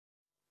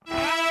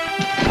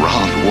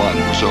Round one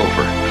was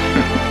over.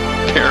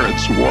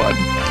 Parents won.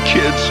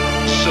 Kids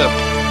sip.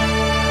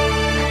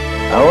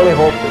 I only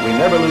hope that we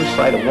never lose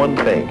sight of one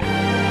thing,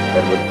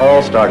 that it was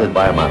all started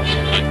by a mouse.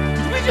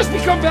 Did we just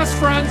become best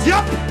friends?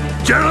 Yep!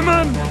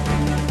 Gentlemen,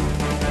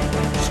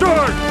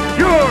 start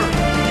your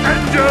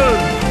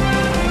engine!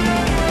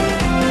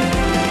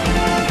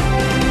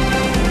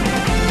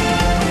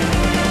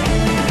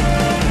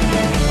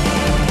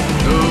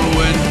 To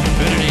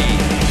infinity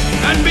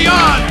and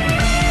beyond!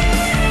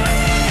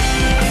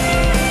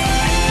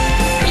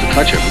 There's a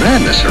touch of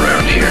madness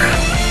around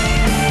here.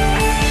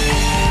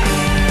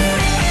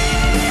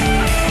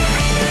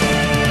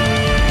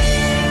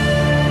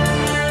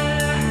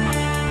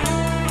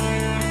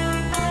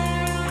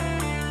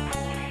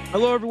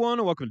 Hello, everyone,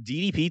 and welcome to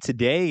DDP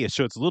Today, a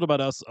show that's a little about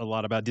us, a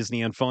lot about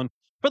Disney and fun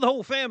for the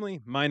whole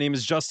family. My name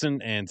is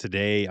Justin, and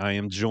today I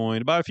am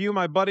joined by a few of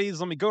my buddies.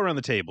 Let me go around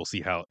the table,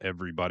 see how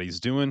everybody's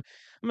doing. I'm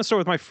going to start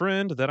with my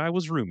friend that I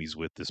was roomies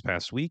with this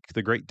past week,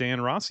 the great Dan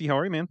Rossi. How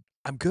are you, man?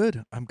 I'm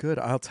good.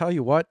 I'll tell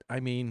you what. I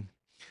mean,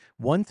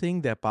 one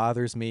thing that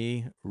bothers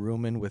me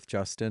rooming with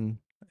Justin,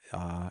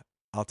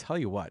 I'll tell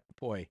you what,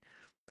 boy,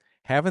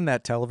 having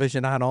that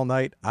television on all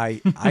night, I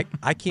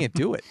can't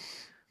do it.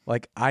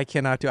 Like, I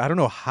cannot do. I don't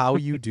know how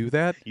you do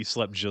that. You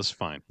slept just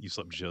fine.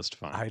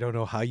 I don't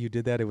know how you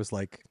did that. It was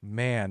like,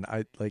 man,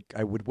 I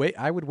would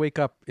wake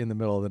up in the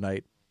middle of the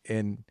night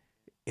and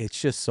it's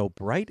just so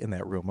bright in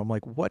that room. I'm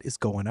like, what is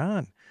going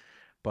on?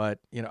 But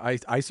you know,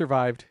 I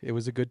survived. It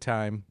was a good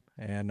time.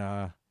 And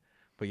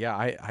but yeah,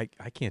 I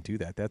can't do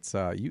that. That's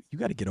you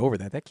got to get over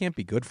that. That can't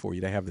be good for you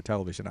to have the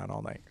television on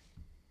all night.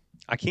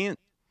 I can't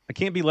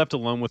be left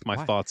alone with my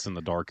Why? thoughts in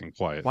the dark and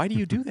quiet. Why do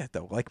you do that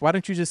though? Like, why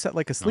don't you just set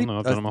like a sleep?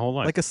 I've done it my whole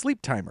life. Like a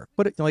sleep timer.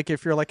 Put it like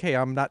if you're like, hey,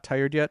 I'm not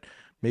tired yet.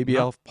 Maybe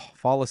I'll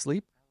fall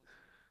asleep.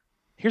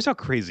 Here's how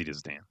crazy it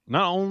is, Dan.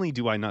 Not only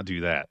do I not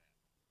do that,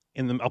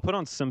 I'll put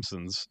on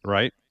Simpsons,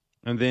 right?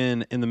 And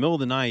then in the middle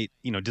of the night,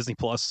 you know, Disney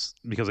Plus,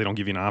 because they don't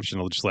give you an option,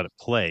 they'll just let it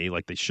play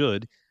like they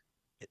should.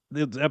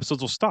 The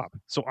episodes will stop.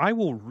 So I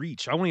won't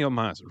even open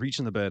my eyes, reach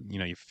in the bed, you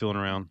know, you're feeling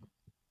around,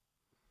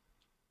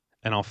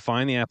 and I'll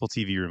find the Apple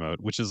TV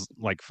remote, which is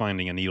like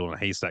finding a needle in a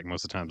haystack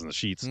most of the times in the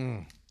sheets.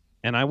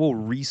 And I will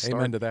restart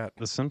Amen to that.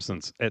 The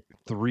Simpsons at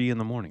 3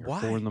 a.m. or Why?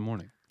 4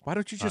 a.m. Why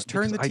don't you just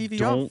turn the Because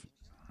TV I off?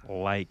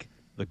 don't like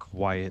the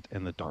quiet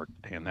and the dark,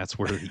 and that's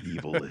where the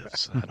evil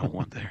lives. I don't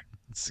want there.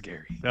 It's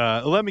scary.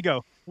 Let me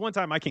go. One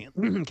time I can't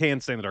stay in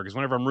the dark is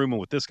whenever I'm rooming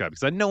with this guy,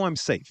 because I know I'm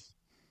safe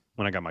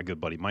when I got my good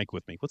buddy Mike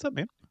with me. What's up,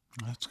 man?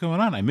 What's going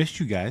on? I missed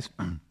you guys.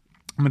 I'm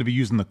going to be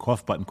using the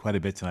cough button quite a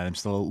bit tonight. I'm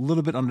still a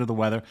little bit under the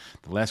weather.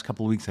 The last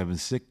couple of weeks I've been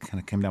sick, kind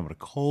of came down with a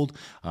cold.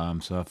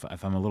 So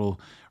if I'm a little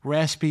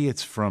raspy,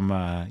 it's from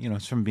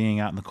it's from being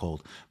out in the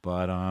cold.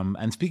 But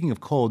and speaking of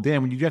cold,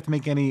 Dan, did you have to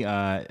make any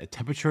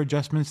temperature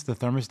adjustments to the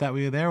thermostat while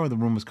you were there, or the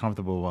room was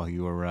comfortable while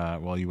you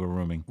were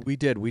rooming? We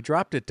did. We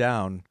dropped it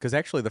down because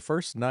actually the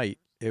first night,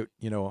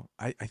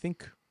 I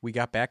think we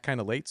got back kind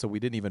of late, so we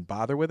didn't even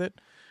bother with it.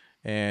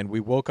 And we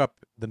woke up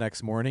the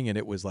next morning and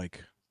it was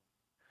like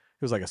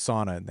a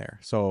sauna in there.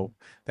 So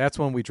that's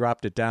when we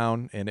dropped it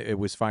down, and it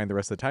was fine the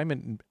rest of the time.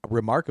 And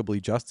remarkably,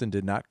 Justin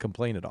did not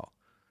complain at all.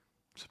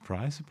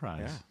 Surprise.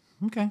 Yeah.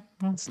 Okay.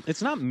 Well,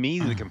 It's not me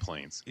that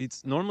complains.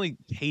 It's normally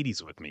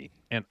Katie's with me,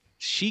 and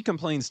she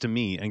complains to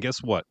me, and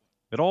guess what?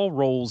 It all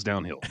rolls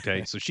downhill,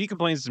 okay? So she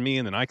complains to me,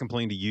 and then I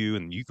complain to you,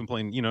 and you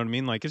complain, you know what I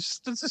mean? Like, it's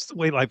just the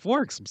way life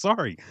works. I'm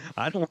sorry.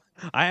 I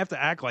have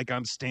to act like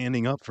I'm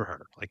standing up for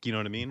her. Like, you know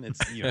what I mean? It's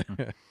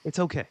it's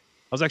okay. I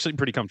was actually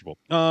pretty comfortable.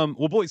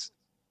 Well, boys,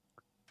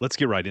 let's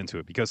get right into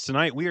it, because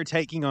tonight we are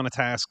taking on a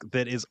task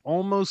that is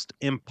almost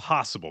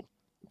impossible.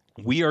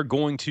 We are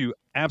going to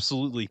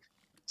absolutely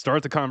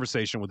start the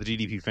conversation with the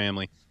GDP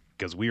family,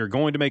 because we are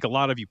going to make a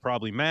lot of you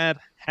probably mad,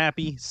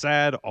 happy,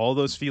 sad, all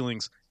those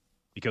feelings,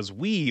 because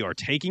we are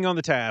taking on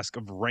the task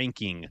of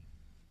ranking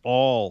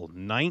all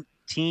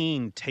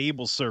 19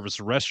 table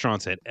service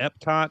restaurants at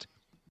EPCOT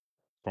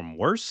from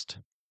worst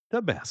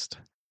to best.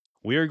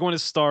 We are going to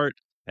start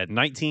at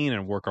 19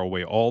 and work our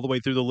way all the way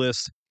through the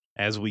list.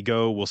 As we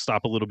go, we'll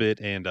stop a little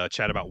bit and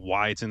chat about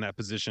why it's in that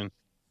position.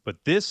 But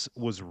this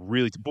was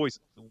really, boys,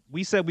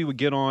 we said we would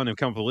get on and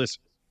come up with a list.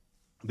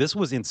 This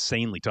was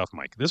insanely tough,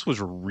 Mike. This was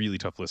a really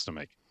tough list to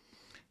make.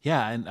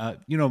 Yeah, and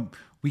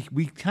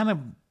we kind of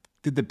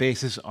did the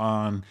basis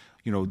on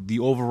the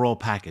overall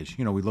package.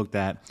 We looked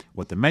at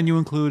what the menu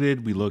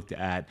included. We looked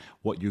at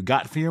what you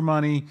got for your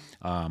money,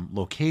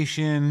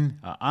 location,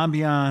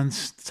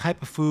 ambiance, type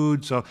of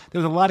food. So there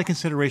was a lot of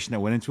consideration that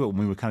went into it when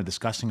we were kind of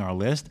discussing our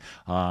list.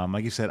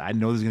 Like you said, I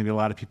know there's going to be a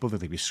lot of people that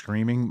they'll be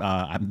screaming.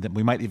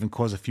 We might even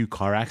cause a few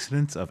car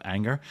accidents of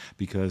anger,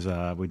 because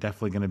we're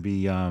definitely going to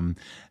be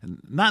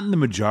not in the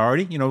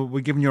majority.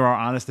 We're giving you our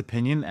honest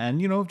opinion and,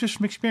 just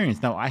from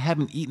experience. Now, I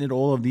haven't eaten at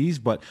all of these,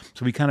 but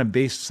so we kind of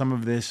based some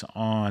of this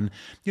on,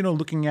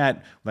 looking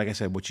at, like I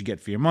said, what you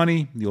get for your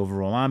money, the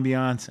overall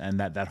ambiance, and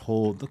that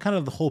whole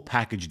the whole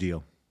package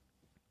deal.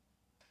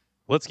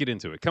 Let's get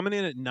into it. Coming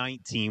in at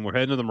 19, we're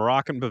heading to the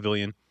Moroccan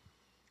Pavilion.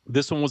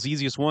 This one was the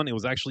easiest one. It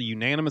was actually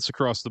unanimous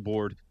across the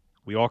board.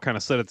 we all kind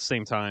of said at the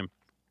same time,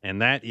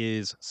 and that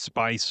is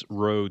Spice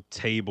Road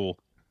Table.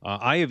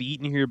 I have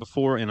eaten here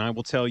before, and I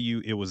will tell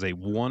you, it was a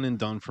one and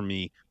done for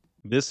me.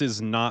 This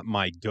is not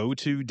my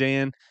go-to,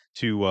 Dan.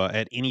 To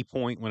at any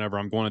point whenever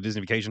I'm going on Disney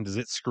vacation, does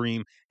it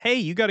scream, "Hey,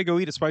 you got to go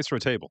eat at Spice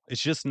Road Table"?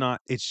 It's just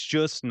not. It's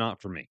just not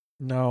for me.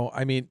 No,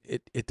 I mean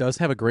it does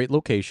have a great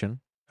location.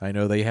 I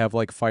know they have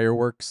like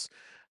fireworks,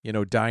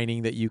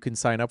 dining that you can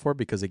sign up for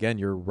because again,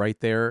 you're right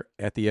there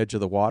at the edge of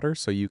the water,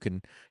 so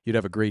you'd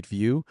have a great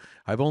view.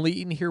 I've only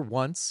eaten here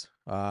once,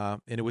 and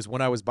it was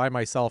when I was by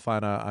myself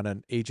on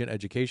an agent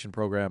education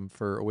program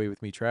for Away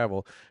With Me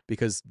Travel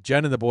because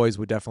Jen and the boys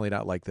would definitely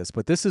not like this.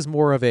 But this is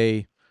more of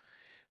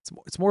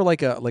it's more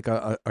like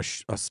a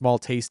small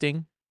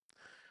tasting.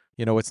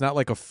 It's not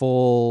like a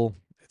full.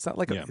 It's not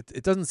like Yeah.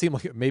 it doesn't seem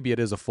like maybe it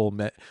is a full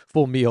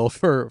meal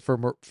for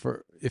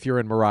if you're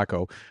in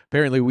Morocco.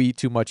 Apparently, we eat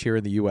too much here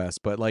in the U.S.,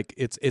 but like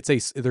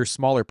there's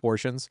smaller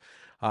portions.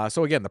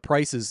 So again, the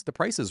price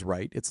is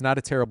right. It's not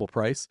a terrible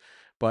price,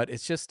 but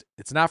it's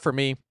not for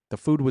me. The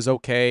food was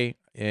okay,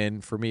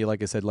 and for me,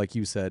 like I said, like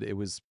you said, it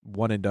was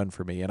one and done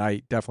for me, and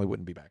I definitely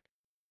wouldn't be back.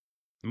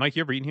 Mike,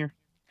 you ever eaten here?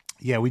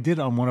 Yeah, we did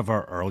on one of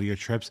our earlier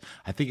trips.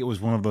 I think it was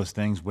one of those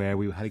things where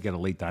we had to get a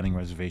late dining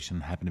reservation,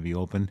 happened to be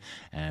open,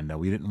 and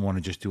we didn't want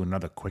to just do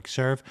another quick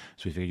serve.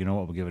 So we figured, you know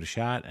what, we'll give it a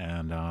shot,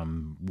 and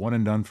one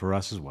and done for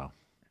us as well.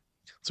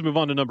 Let's move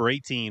on to number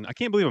 18. I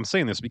can't believe I'm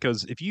saying this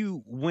because if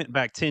you went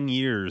back 10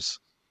 years,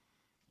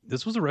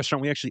 this was a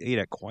restaurant we actually ate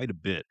at quite a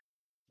bit.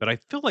 But I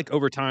feel like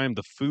over time,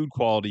 the food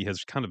quality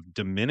has kind of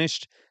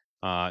diminished.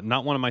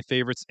 Not one of my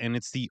favorites. And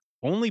it's the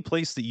only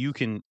place that you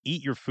can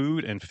eat your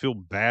food and feel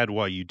bad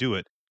while you do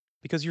it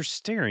because you're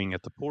staring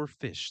at the poor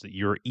fish that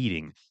you're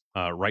eating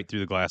right through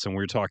the glass. And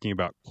we're talking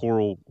about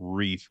coral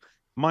reef.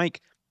 Mike,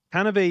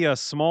 kind of a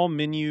small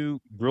menu,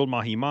 grilled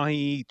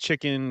mahi-mahi,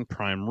 chicken,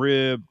 prime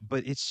rib,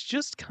 but it's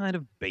just kind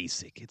of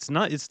basic. It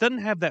doesn't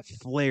have that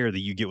flair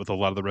that you get with a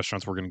lot of the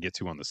restaurants we're going to get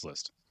to on this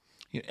list.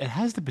 It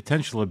has the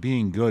potential of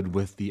being good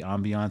with the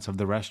ambiance of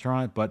the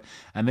restaurant,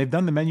 and they've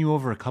done the menu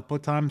over a couple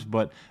of times,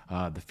 but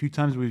the few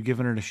times we've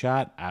given it a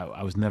shot,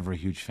 I was never a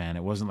huge fan.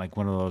 It wasn't like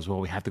one of those, well,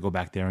 we have to go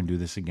back there and do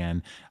this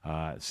again.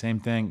 Same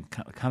thing,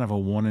 kind of a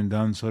one and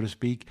done, so to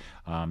speak.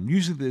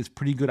 Usually there's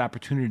pretty good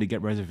opportunity to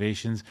get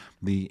reservations.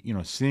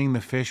 Seeing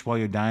the fish while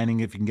you're dining,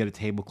 if you can get a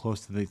table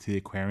close to the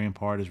aquarium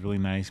part is really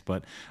nice,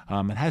 but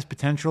it has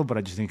potential, but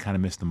I just think it kind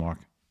of missed the mark.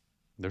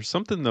 There's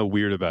something though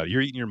weird about it.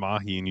 You're eating your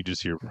mahi and you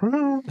just hear.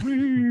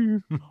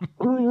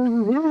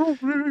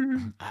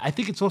 I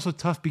think it's also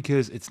tough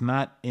because it's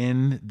not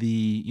in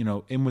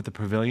with the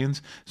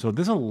pavilions. So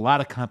there's a lot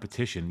of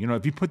competition.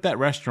 If you put that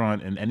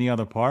restaurant in any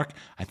other park,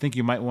 I think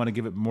you might want to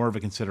give it more of a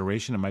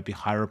consideration. It might be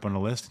higher up on the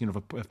list.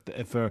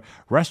 If a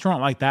restaurant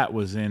like that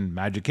was in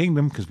Magic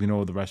Kingdom, because we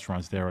know the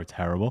restaurants there are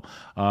terrible,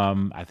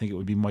 I think it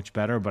would be much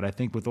better. But I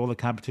think with all the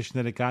competition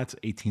that it got,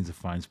 18's a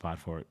fine spot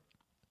for it.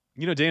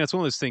 Dan, it's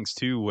one of those things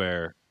too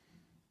where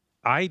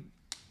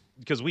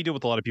because we deal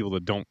with a lot of people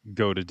that don't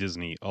go to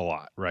Disney a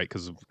lot, right?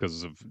 Because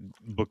of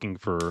booking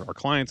for our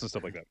clients and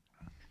stuff like that.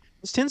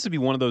 This tends to be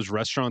one of those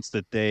restaurants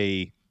that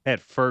they at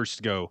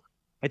first go,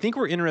 I think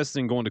we're interested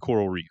in going to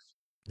Coral Reef.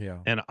 Yeah.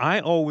 And I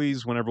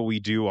always, whenever we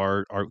do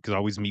because I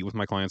always meet with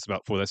my clients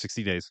for that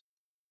 60 days,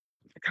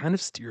 I kind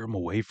of steer them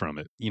away from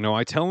it.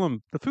 I tell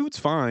them the food's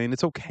fine,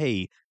 it's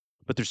okay.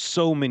 But there's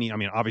so many. I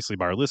mean, obviously,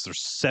 by our list,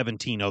 there's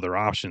 17 other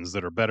options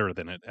that are better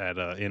than it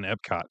in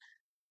EPCOT.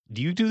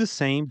 Do you do the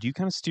same? Do you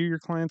kind of steer your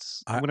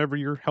clients whenever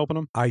you're helping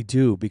them? I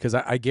do because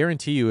I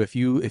guarantee you, if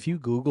you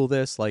Google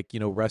this, like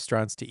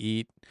restaurants to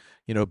eat,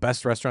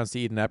 best restaurants to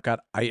eat in Epcot,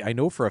 I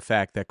know for a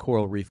fact that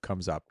Coral Reef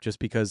comes up just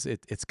because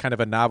it's kind of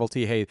a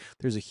novelty. Hey,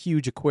 there's a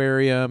huge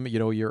aquarium.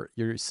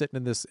 You're sitting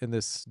in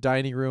this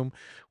dining room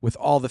with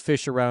all the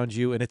fish around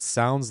you, and it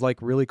sounds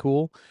like really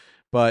cool.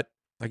 But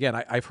again,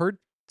 I've heard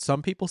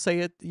some people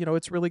say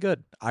it's really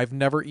good. I've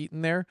never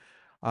eaten there.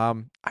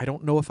 I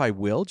don't know if I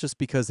will, just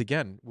because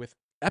again, with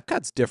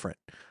Epcot's different.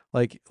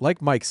 Like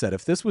Mike said,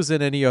 if this was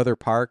in any other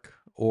park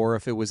or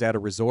if it was at a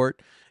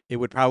resort, it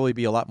would probably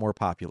be a lot more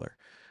popular.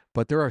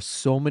 But there are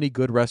so many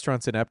good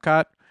restaurants in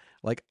Epcot.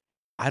 Like,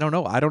 I don't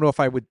know. I don't know if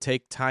I would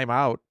take time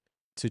out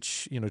to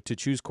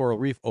choose Coral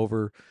Reef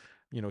over,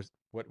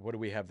 what do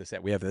we have this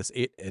at? We have this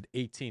at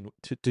 18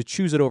 to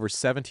choose it over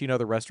 17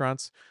 other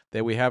restaurants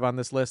that we have on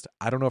this list.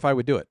 I don't know if I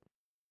would do it.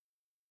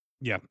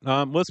 Yeah.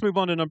 Let's move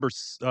on to number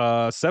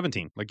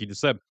 17, like you just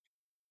said.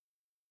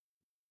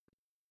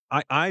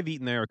 I've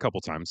eaten there a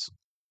couple times.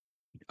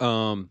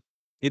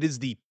 It is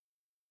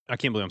I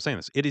can't believe I'm saying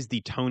this. It is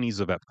the Tony's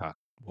of Epcot.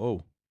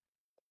 Whoa.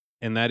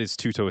 And that is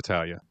Tutto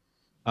Italia.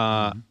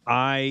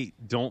 I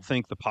don't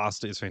think the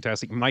pasta is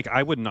fantastic. Mike,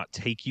 I would not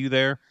take you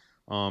there.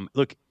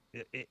 Look,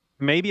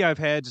 maybe I've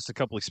had just a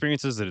couple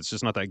experiences that it's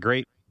just not that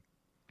great,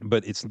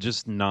 but it's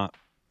just not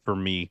for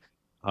me.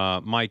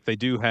 Mike, they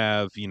do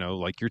have,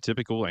 like your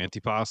typical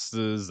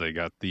antipastas. They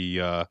got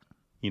the,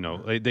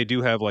 they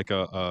do have like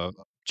a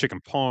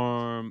chicken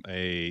parm,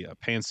 a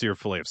pan-seared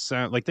filet of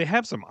salmon. Like they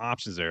have some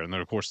options there. And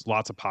then, of course,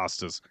 lots of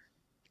pastas.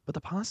 But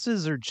the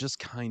pastas are just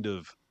kind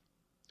of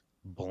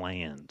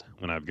bland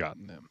when I've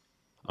gotten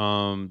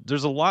them.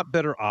 There's a lot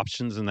better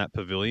options in that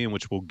pavilion,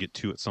 which we'll get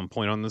to at some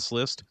point on this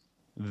list,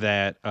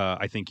 that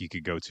I think you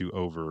could go to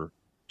over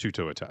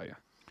Tutto Italia.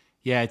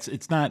 Yeah,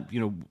 it's not,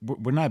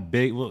 we're not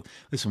big. Well,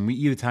 listen, we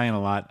eat Italian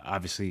a lot.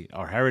 Obviously,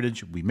 our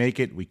heritage, we make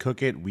it, we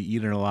cook it, we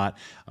eat it a lot.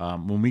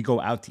 When we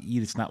go out to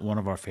eat, it's not one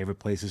of our favorite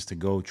places to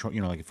go,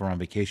 like if we're on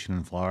vacation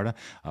in Florida.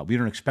 We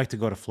don't expect to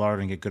go to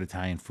Florida and get good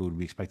Italian food.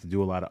 We expect to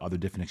do a lot of other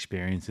different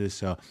experiences.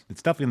 So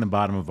it's definitely in the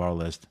bottom of our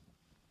list.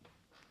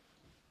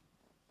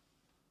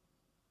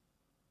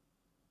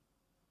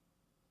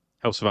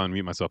 Helps if I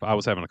unmute myself. I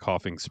was having a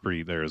coughing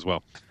spree there as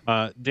well.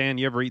 Dan,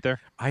 you ever eat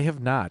there? I have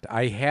not.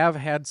 I have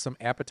had some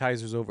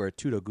appetizers over at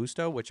Tutto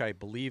Gusto, which I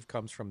believe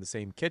comes from the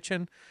same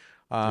kitchen.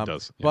 It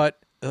does. Yeah.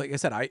 But like I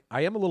said, I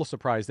am a little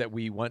surprised that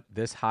we went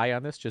this high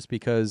on this just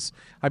because,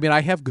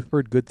 I have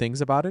heard good things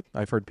about it.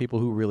 I've heard people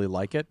who really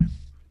like it.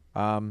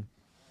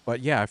 But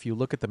yeah, if you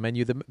look at the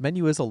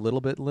menu is a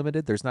little bit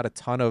limited. There's not a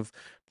ton of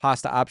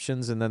pasta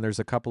options, and then there's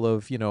a couple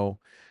of,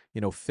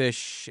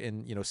 fish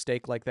and,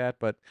 steak like that.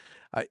 But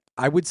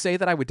I would say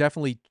that I would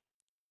definitely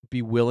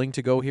be willing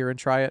to go here and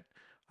try it.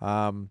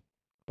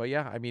 But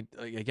yeah,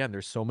 again,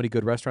 there's so many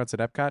good restaurants at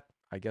Epcot.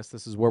 I guess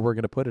this is where we're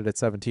going to put it at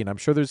 17. I'm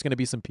sure there's going to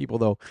be some people,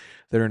 though,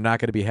 that are not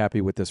going to be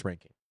happy with this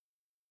ranking.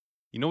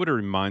 You know what it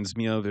reminds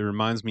me of? It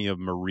reminds me of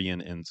Marie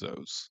and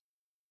Enzo's.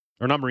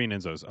 Or not Marie and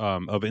Enzo's,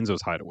 of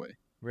Enzo's Hideaway.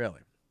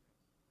 Really?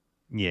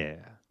 Yeah.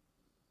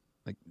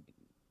 Like,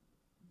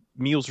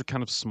 meals are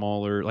kind of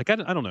smaller. Like, I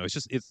don't know.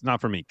 It's not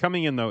for me.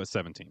 Coming in, though, at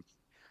 17.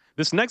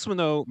 This next one,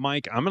 though,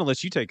 Mike, I'm going to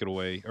let you take it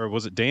away. Or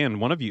was it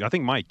Dan? One of you. I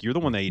think, Mike, you're the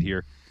one that ate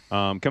here.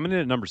 Coming in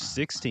at number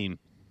 16.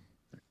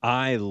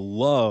 I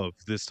love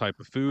this type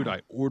of food.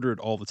 I order it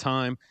all the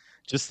time.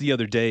 Just the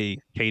other day,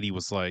 Katie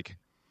was like,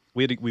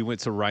 we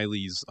went to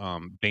Riley's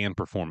band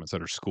performance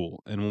at her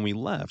school. And when we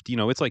left,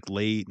 it's like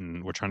late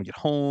and we're trying to get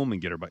home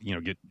and get her,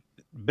 get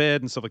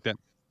bed and stuff like that.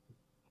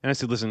 And I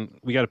said, listen,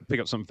 we got to pick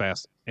up something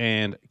fast.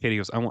 And Katie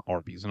goes, I want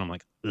Arby's. And I'm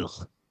like,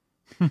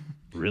 ugh,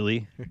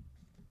 really?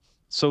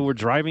 So we're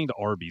driving to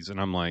Arby's and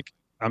I'm like,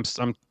 I'm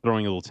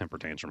throwing a little temper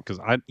tantrum because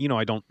I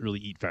don't really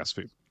eat fast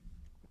food.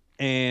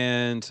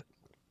 And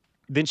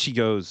then she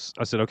goes,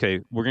 I said, okay,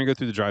 we're going to go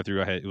through the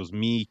drive-thru. It was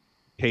me,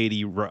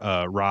 Katie,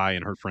 Rye,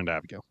 and her friend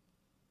Abigail.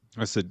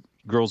 I said,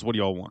 girls, what do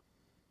y'all want?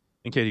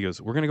 And Katie goes,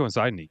 we're going to go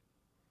inside and eat.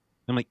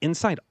 I'm like,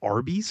 inside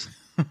Arby's?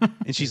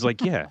 And she's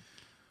like, yeah.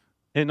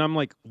 And I'm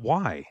like,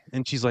 why?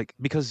 And she's like,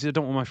 because I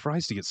don't want my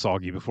fries to get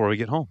soggy before we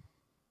get home.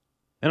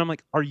 And I'm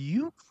like, are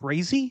you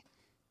crazy?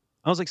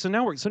 I was like, so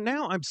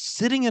now I'm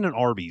sitting in an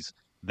Arby's.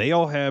 They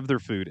all have their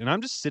food, and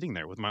I'm just sitting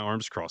there with my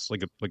arms crossed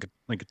like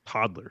a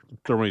toddler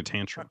throwing a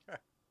tantrum.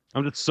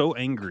 I'm just so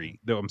angry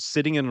that I'm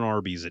sitting in an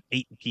Arby's at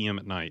 8 p.m.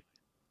 at night.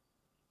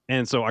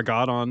 And so I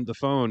got on the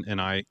phone and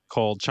I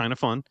called China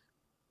Fun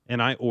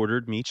and I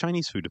ordered me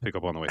Chinese food to pick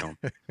up on the way home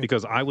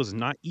because I was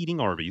not eating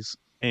Arby's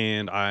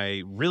and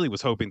I really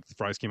was hoping the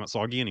fries came out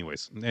soggy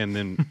anyways. And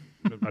then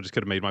I just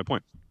could have made my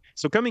point.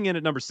 So coming in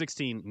at number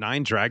 16,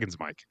 Nine Dragons,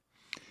 Mike.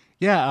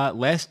 Yeah,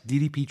 last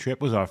DDP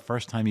trip was our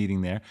first time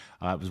eating there.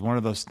 It was one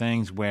of those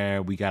things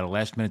where we got a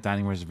last-minute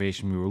dining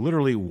reservation. We were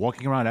literally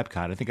walking around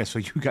Epcot. I think I saw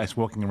you guys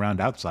walking around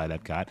outside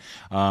Epcot.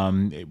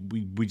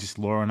 We just,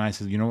 Laura and I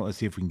said, let's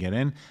see if we can get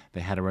in.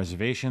 They had a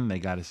reservation. They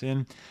got us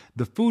in.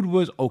 The food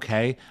was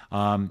okay.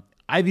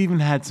 I've even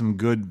had some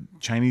good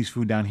Chinese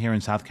food down here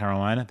in South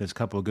Carolina. There's a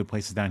couple of good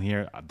places down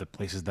here. The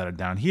places that are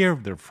down here,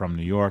 they're from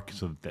New York,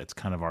 so that's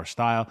kind of our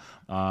style.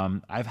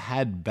 I've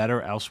had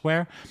better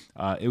elsewhere.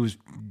 It was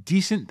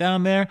decent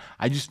down there.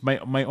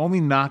 My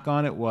only knock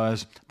on it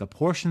was the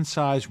portion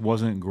size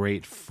wasn't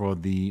great for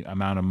the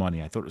amount of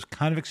money. I thought it was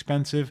kind of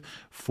expensive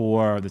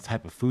for the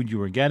type of food you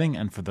were getting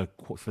and for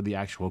the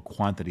actual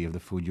quantity of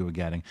the food you were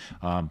getting.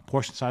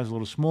 Portion size a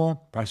little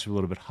small, price a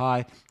little bit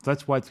high. So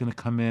that's why it's going to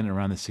come in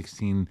around the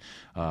 16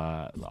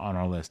 on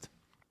our list.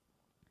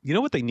 You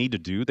know what they need to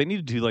do? They need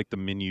to do like the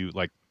menu,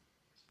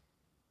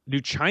 do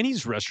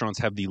Chinese restaurants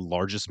have the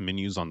largest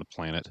menus on the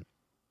planet?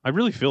 I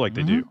really feel like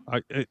they do.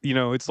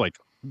 It's like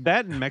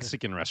that in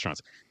Mexican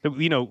restaurants.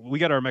 We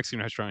got our Mexican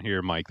restaurant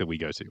here, Mike, that we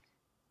go to.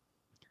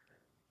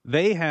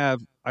 They have,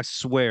 I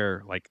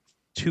swear, like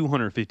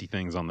 250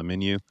 things on the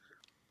menu,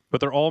 but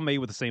they're all made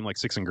with the same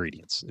 6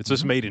 ingredients. It's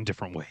just made in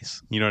different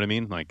ways. You know what I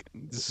mean? Like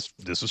this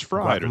is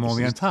fried.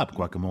 Guacamole on top,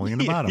 guacamole on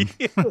the bottom.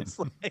 It's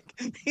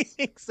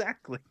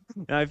exactly.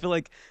 And I feel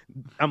like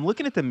I'm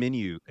looking at the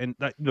menu, and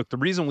look, the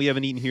reason we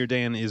haven't eaten here,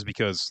 Dan, is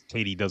because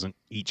Katie doesn't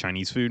eat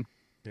Chinese food.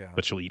 Yeah,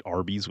 but she'll eat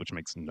Arby's, which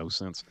makes no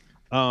sense.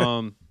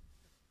 Yeah,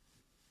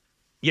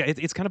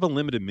 it's kind of a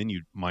limited menu,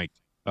 Mike.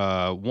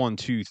 1,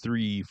 2,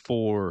 3,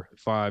 4,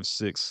 5,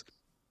 6.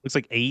 Looks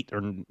like 8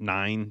 or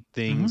 9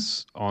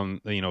 things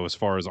on, as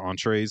far as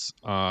entrees.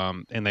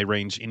 And they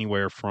range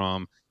anywhere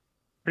from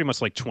pretty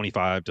much like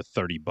 $25 to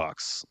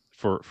 $30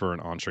 for an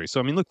entree.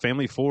 So, look,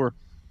 family of 4.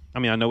 I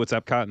know it's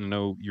Epcot and I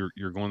know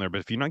you're going there, but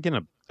if you're not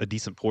getting a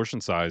decent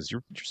portion size,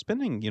 you're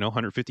spending,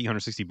 $150,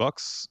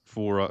 $160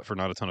 for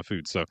not a ton of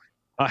food. So,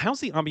 how's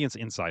the ambience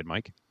inside,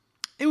 Mike?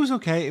 It was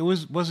okay. It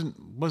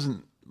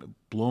wasn't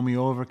blow me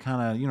over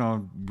kind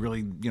of,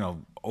 really,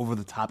 over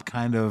the top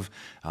kind of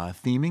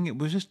theming. It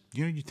was just,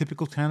 your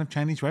typical kind of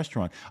Chinese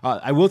restaurant.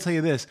 I will tell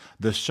you this,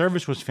 the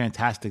service was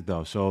fantastic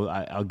though. So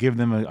I'll give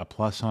them a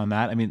plus on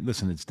that. I mean,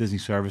 listen, it's Disney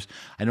service.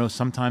 I know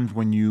sometimes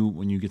when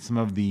you get some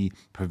of the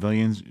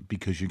pavilions,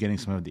 because you're getting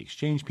some of the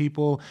exchange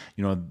people,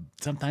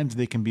 sometimes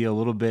they can be a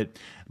little bit,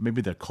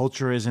 maybe their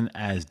culture isn't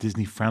as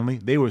Disney friendly.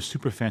 They were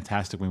super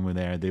fantastic when we were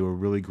there. They were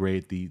really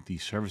great. The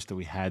service that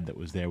we had that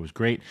was there was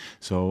great.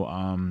 So,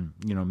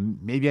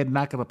 maybe I'd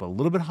knock it up a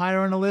little bit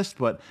higher on the list,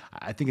 but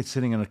I think it's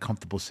sitting in a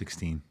comfortable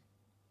 16.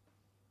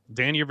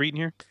 Dan, you ever eaten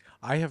here?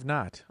 I have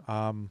not.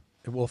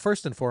 Well,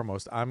 first and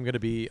foremost, I'm going to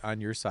be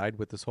on your side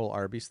with this whole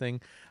Arby's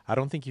thing. I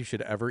don't think you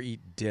should ever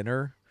eat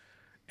dinner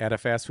at a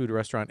fast food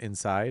restaurant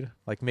inside.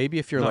 Like maybe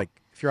if you're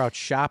if you're out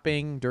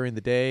shopping during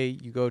the day,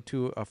 you go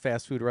to a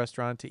fast food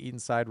restaurant to eat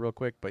inside real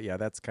quick. But yeah,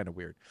 that's kind of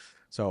weird.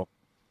 So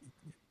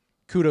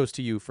kudos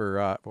to you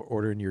for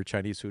ordering your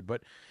Chinese food.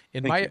 But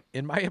in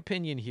my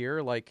opinion here,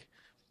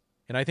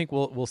 and I think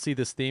we'll see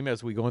this theme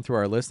as we go through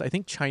our list. I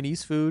think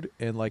Chinese food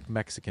and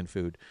Mexican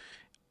food,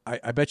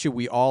 I bet you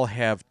we all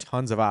have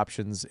tons of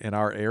options in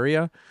our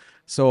area.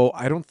 So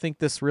I don't think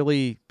this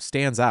really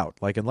stands out.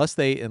 Unless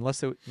there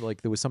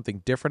was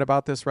something different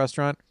about this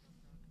restaurant,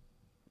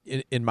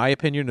 in my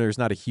opinion, there's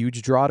not a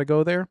huge draw to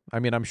go there. I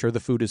mean, I'm sure the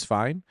food is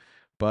fine,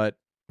 but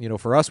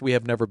for us, we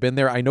have never been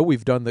there. I know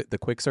we've done the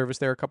quick service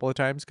there a couple of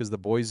times because the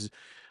boys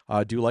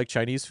do like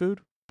Chinese food,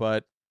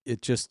 but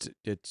it's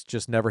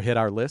just never hit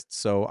our list.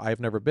 So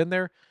I've never been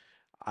there.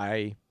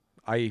 I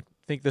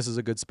think this is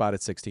a good spot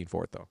at 16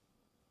 for it, though.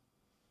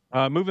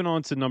 Moving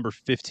on to number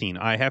 15.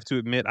 I have to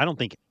admit, I don't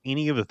think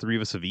any of the three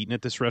of us have eaten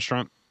at this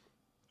restaurant.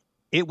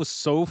 It was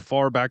so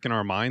far back in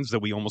our minds that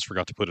we almost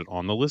forgot to put it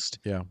on the list.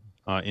 Yeah.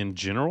 In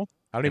general,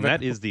 I don't even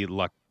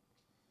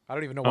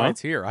know why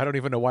it's here. I don't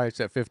even know why it's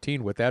at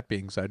 15. With that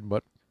being said,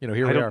 but here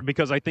we are.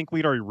 Because I think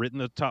we'd already written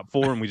the top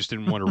 4 and we just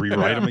didn't want to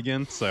rewrite them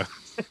again. So,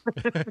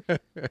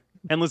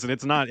 and listen,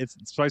 it's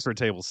Spice for a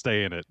Table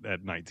staying at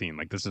 19.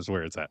 This is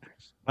where it's at.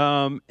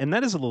 And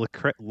that is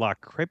La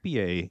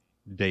Crêpier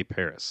de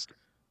Paris.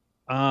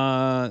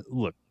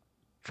 Look,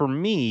 for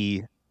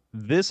me,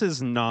 this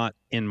is not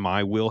in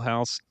my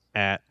wheelhouse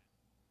at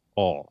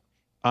all.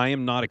 I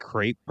am not a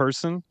crepe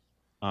person.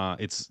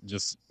 It's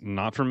just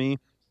not for me.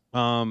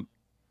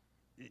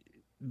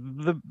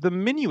 The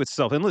menu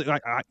itself, and look,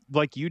 I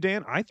like you,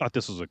 Dan, I thought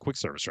this was a quick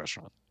service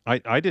restaurant.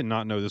 I did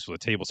not know this was a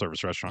table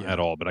service restaurant at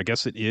all, but I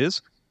guess it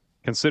is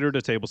considered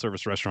a table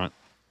service restaurant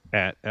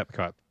at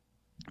EPCOT.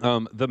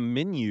 The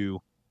menu,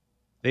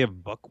 they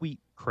have buckwheat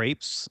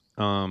crepes.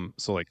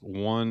 So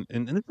one,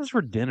 and this is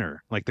for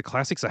dinner. The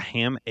classics: a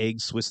ham, egg,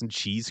 Swiss and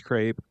cheese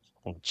crepe,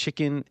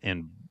 chicken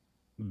and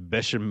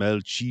bechamel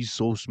cheese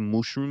sauce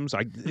mushrooms.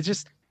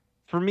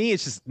 For me,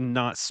 it's just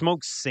not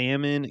smoked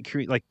salmon.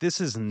 This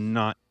is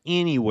not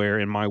anywhere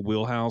in my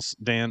wheelhouse,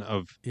 Dan,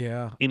 of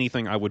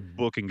anything I would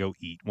book and go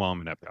eat while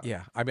I'm in Epcot.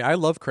 Yeah, I mean, I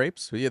love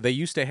crepes. Yeah, they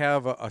used to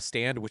have a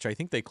stand, which I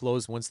think they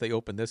closed once they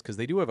opened this, because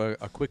they do have a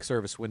quick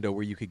service window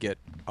where you could get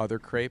other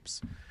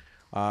crepes.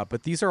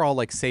 But these are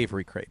all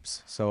savory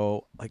crepes.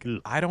 So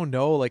I don't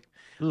know.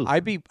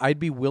 I'd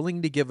be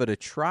willing to give it a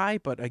try,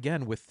 but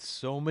again, with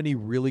so many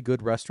really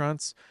good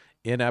restaurants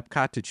in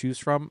Epcot to choose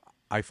from,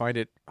 I find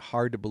it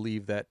hard to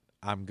believe that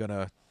I'm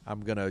gonna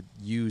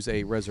use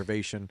a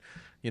reservation,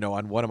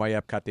 on one of my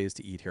Epcot days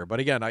to eat here. But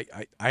again, I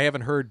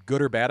haven't heard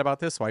good or bad about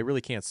this, so I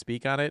really can't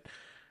speak on it.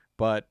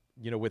 But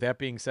with that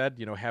being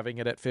said, having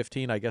it at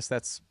 15, I guess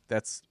that's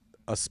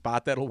a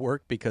spot that'll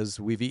work because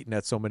we've eaten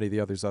at so many of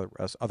the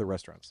other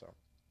restaurants. So,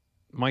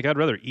 Mike, I'd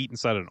rather eat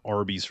inside an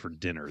Arby's for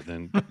dinner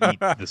than eat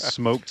the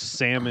smoked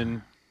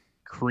salmon,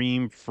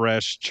 cream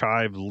fresh,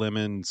 chive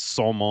lemon,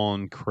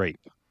 salmon crepe.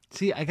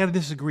 See, I got to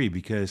disagree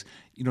because,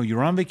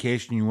 you're on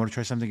vacation, you want to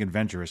try something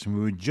adventurous. And we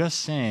were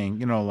just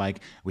saying,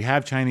 we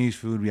have Chinese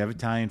food, we have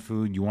Italian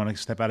food. You want to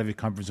step out of your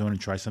comfort zone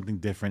and try something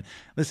different.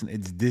 Listen,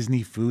 it's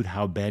Disney food.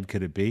 How bad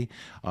could it be?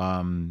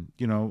 I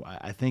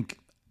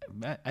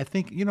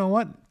think you know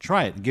what?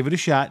 Try it. Give it a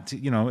shot.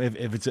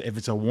 If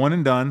it's a one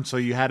and done, so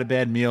you had a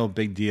bad meal,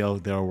 big deal.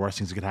 There are worse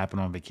things that could happen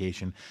on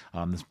vacation.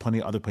 There's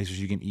plenty of other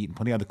places you can eat and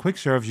plenty of other quick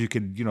serves you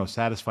could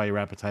satisfy your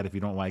appetite if you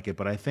don't like it.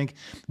 But I think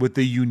with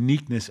the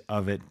uniqueness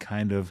of it,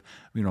 kind of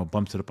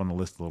bumps it up on the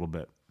list a little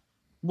bit.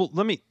 Well,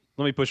 let me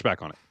push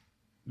back on it,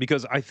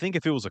 because I think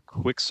if it was a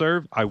quick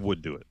serve, I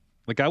would do it.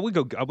 I would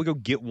go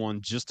get one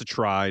just to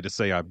try to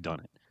say I've done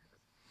it.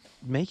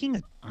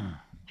 Making a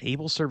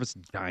table service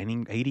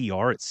dining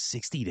ADR at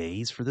 60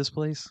 days for this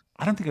place?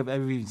 I don't think I've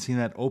ever even seen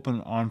that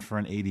open on for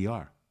an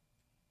ADR.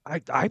 I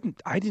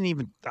didn't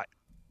even.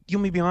 You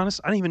want me to be honest?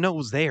 I didn't even know it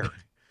was there.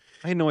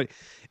 I had no idea.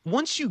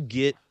 Once you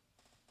get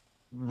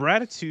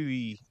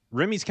Ratatouille,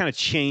 Remy's kind of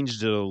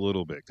changed it a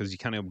little bit because you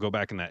kind of go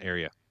back in that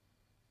area.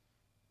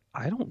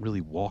 I don't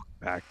really walk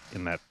back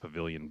in that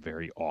pavilion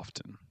very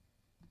often.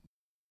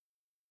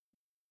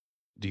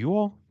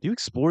 Do you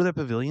explore that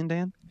pavilion,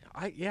 Dan?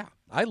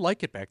 I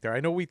like it back there. I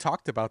know we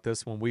talked about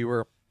this when we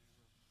were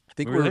I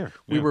think We were there,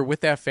 we yeah. were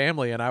with that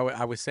family, and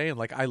I was saying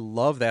like I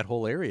love that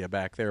whole area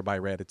back there by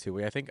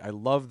Ratatouille. I think I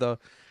love the,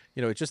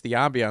 it's just the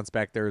ambiance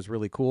back there is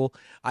really cool.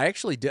 I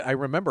actually did. I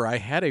remember I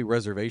had a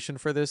reservation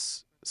for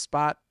this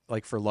spot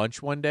like for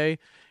lunch one day,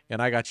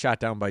 and I got shot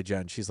down by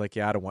Jen. She's like,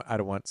 "Yeah, I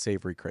don't want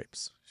savory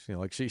crepes."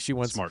 Like she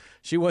wants Smart.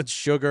 she wants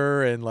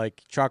sugar and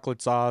like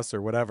chocolate sauce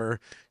or whatever.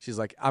 She's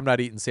like, "I'm not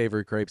eating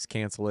savory crepes.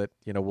 Cancel it.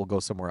 We'll go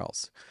somewhere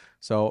else."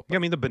 So Yeah, I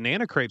mean the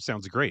banana crepe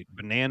sounds great.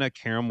 Banana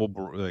caramel,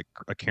 like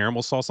a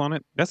caramal sauce on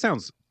it. That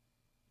sounds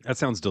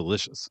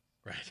delicious.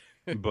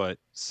 right. But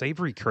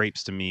savory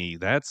crepes to me,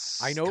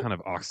 that's I know, kind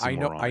of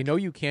oxymoronic. I know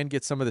you can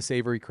get some of the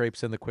savory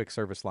crepes in the quick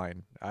service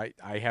line.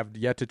 I have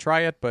yet to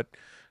try it, but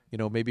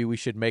maybe we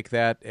should make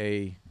that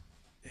a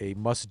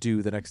must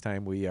do the next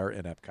time we are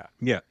in Epcot.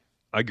 Yeah,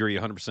 I agree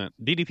 100%.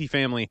 DDP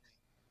family,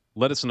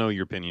 let us know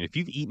your opinion. If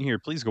you've eaten here,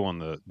 please go on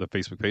the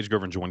Facebook page. Go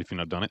over and join if you've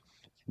not done it.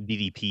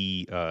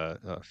 DDP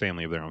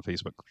family over there on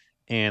Facebook,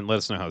 and let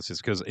us know how this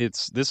is, because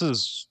this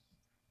is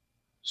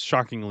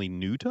shockingly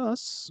new to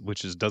us,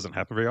 which doesn't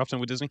happen very often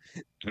with Disney.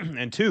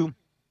 And two,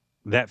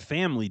 that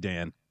family,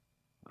 Dan,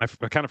 I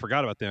kind of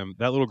forgot about them.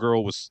 That little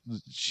girl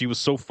she was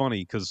so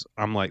funny, because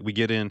I'm like,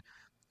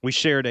 we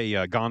shared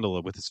a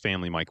gondola with his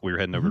family, Mike. We were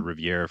heading over to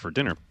Riviera for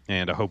dinner,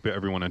 and I hope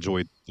everyone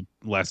enjoyed the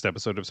last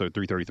episode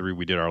 333.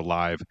 We did our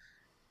live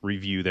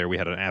review there. We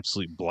had an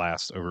absolute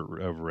blast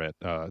over at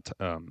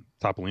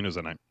Topolino's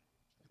that night.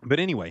 But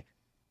anyway,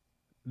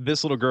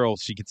 this little girl,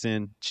 she gets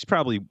in. She's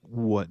probably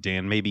what,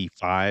 Dan? Maybe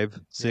 5,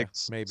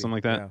 6, maybe something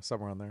like that. Yeah,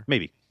 somewhere on there.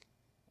 Maybe.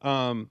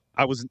 I'll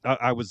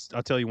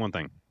tell you one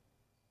thing.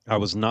 I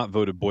was not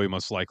voted boy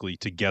most likely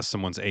to guess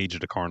someone's age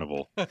at a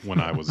carnival when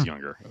I was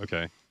younger.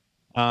 Okay.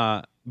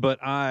 But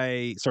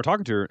I start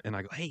talking to her and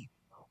I go, "Hey,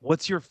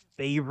 what's your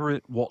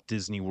favorite Walt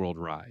Disney World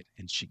ride?"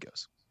 And she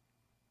goes,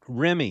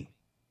 Remy.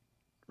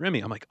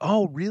 I'm like,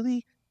 "Oh,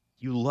 really?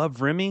 You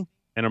love Remy?"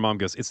 And her mom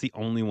goes, "It's the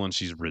only one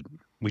she's ridden.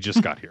 We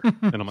just got here."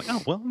 And I'm like,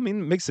 "Oh, well, I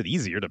mean, it makes it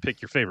easier to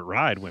pick your favorite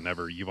ride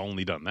whenever you've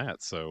only done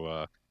that." So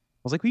I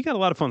was like, "We got a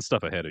lot of fun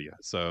stuff ahead of you,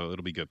 so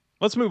it'll be good."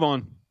 Let's move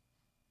on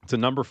to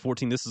number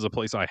 14. This is a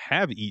place I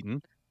have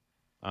eaten,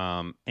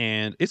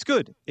 and it's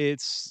good.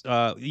 It's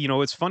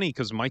it's funny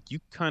because Mike, you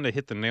kind of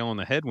hit the nail on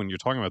the head when you're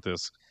talking about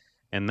this,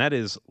 and that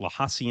is La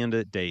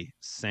Hacienda de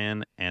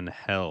San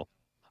Angel.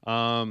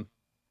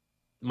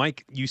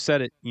 Mike, you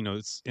said it.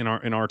 It's in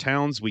our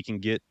towns. We can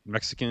get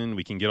Mexican.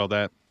 We can get all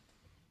that.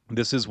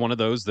 This is one of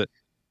those that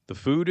the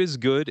food is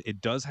good.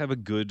 It does have a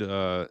good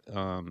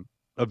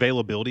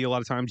availability. A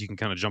lot of times, you can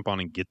kind of jump on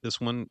and get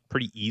this one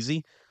pretty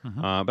easy.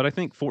 But I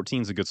think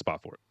 14 is a good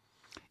spot for it.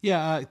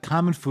 Yeah,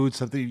 common food,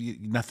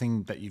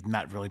 nothing that you've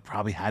not really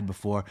probably had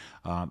before.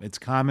 It's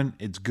common,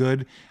 it's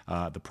good.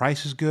 The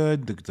price is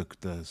good.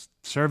 The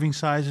serving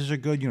sizes are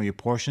good. Your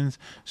portions.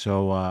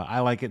 So I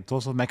like it. It's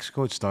also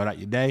Mexico. It's start out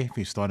your day if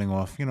you're starting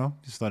off. You're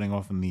starting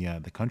off in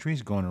the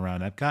countries, going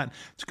around Epcot.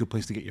 It's a good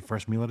place to get your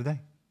first meal of the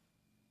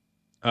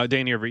day.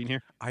 Dan, you ever eaten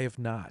here? I have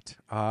not.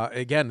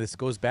 Again, this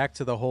goes back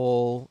to the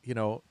whole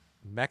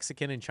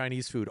Mexican and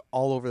Chinese food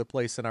all over the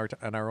place in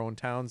our own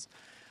towns.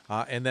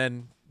 And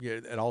then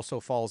it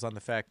also falls on the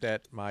fact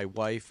that my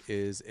wife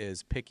is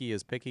as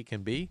picky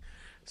can be.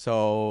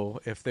 So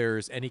if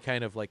there's any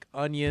kind of like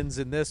onions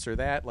in this or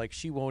that, like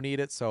she won't eat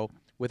it. So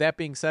with that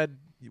being said,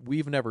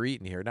 we've never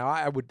eaten here. Now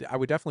I would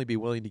definitely be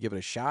willing to give it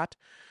a shot,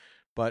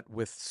 but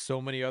with so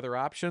many other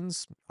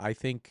options, I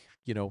think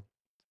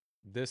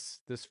this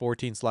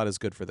 14 slot is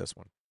good for this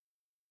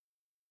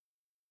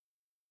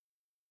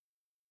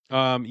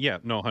one. Yeah,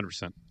 no,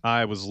 100%.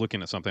 I was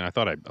looking at something. I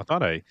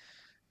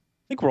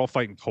think we're all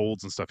fighting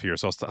colds and stuff here,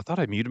 so I thought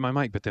I muted my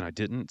mic, but then I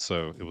didn't,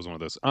 so it was one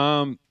of those.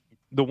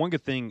 The one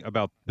good thing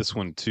about this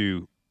one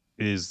too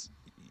is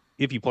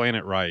if you plan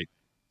it right,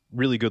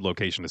 really good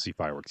location to see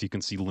fireworks. You can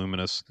see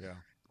Luminous,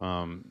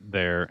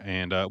 there,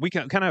 and we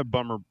kind of have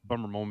bummer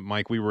moment,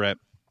 Mike. We were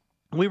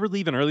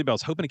leaving early, but I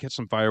was hoping to catch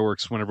some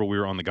fireworks whenever we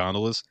were on the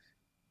gondolas.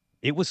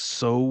 It was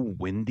so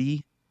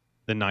windy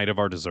the night of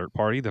our dessert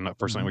party, the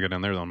first night we got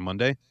down there on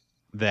Monday,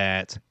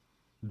 that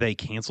they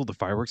canceled the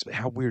fireworks. But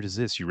how weird is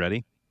this? You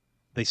ready?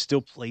 They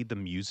still played the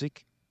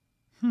music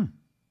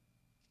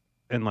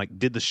and like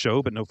did the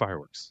show, but no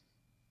fireworks.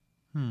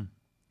 Yeah.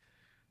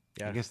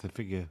 I guess they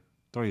figure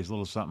throw you a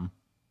little something.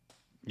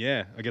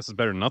 Yeah, I guess it's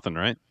better than nothing,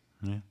 right?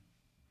 Yeah.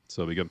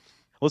 So it'll be good.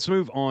 Let's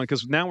move on,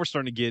 because now we're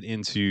starting to get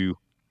into.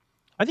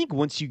 I think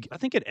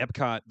at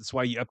Epcot, that's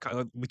why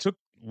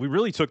we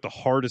really took the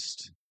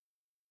hardest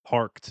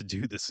park to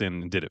do this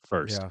in and did it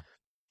first. Yeah.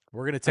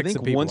 We're gonna take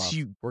some people off.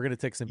 We're gonna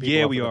take some people.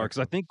 Yeah, off we are, because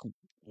I think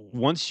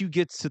once you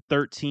get to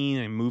 13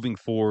 and moving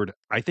forward,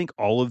 I think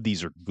all of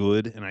these are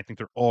good, and I think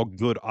they're all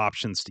good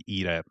options to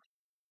eat at.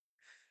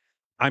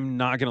 I'm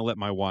not going to let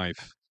my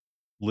wife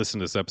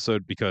listen to this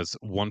episode, because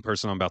one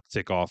person I'm about to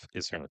tick off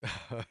is her,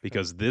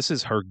 because this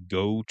is her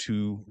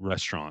go-to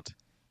restaurant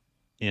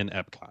in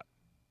Epcot.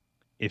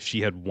 If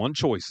she had one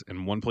choice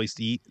and one place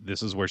to eat,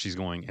 this is where she's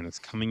going, and it's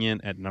coming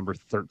in at number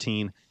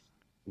 13.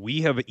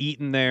 We have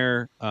eaten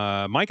there.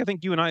 Mike, I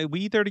think you and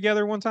we eat there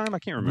together one time. I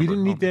can't remember. We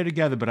didn't eat there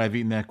together, but I've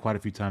eaten there quite a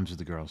few times with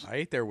the girls. I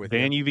ate there with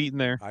Dan, you. you've eaten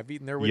there. I've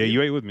eaten there with you. you. Yeah,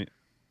 you ate with me.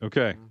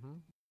 Okay.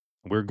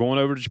 Mm-hmm. We're going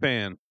over to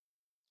Japan,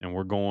 and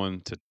we're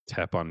going to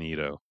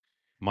Teppanyaki.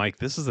 Mike,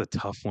 this is a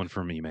tough one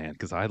for me, man,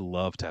 because I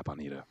love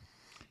Teppanyaki.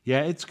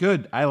 Yeah, it's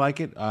good. I like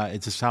it.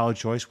 It's a solid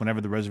choice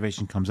whenever the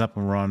reservation comes up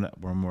and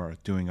when we're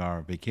doing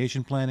our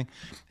vacation planning.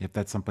 If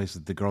that's someplace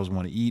that the girls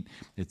want to eat,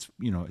 it's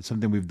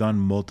something we've done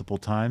multiple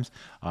times.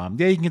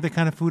 Yeah, you can get that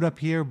kind of food up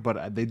here,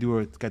 but they do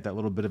it's got that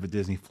little bit of a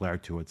Disney flair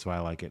to it, so I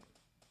like it.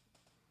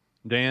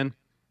 Dan,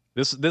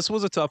 this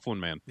was a tough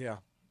one, man. Yeah.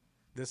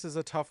 This is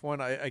a tough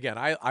one.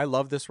 I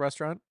love this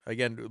restaurant.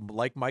 Again,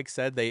 like Mike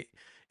said,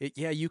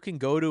 you can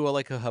go to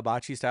a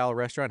hibachi style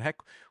restaurant. Heck,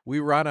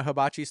 we were on a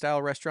hibachi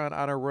style restaurant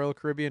on our Royal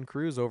Caribbean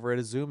cruise over at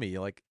Izumi.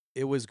 Like,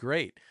 it was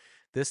great.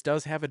 This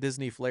does have a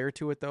Disney flair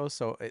to it though,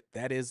 so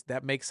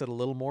that makes it a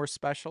little more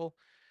special.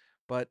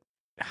 But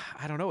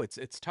I don't know.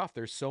 It's tough.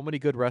 There's so many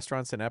good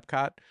restaurants in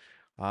Epcot.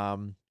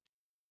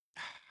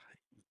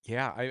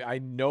 Yeah, I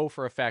know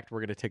for a fact we're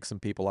going to take some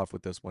people off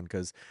with this one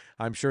because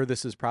I'm sure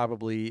this is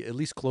probably at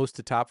least close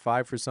to top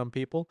 5 for some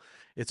people.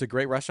 It's a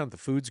great restaurant. The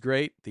food's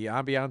great. The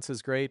ambiance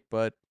is great,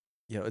 but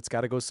it's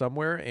got to go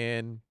somewhere,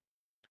 and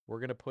we're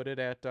going to put it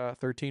at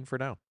 13 for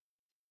now.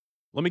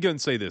 Let me go and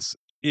say this.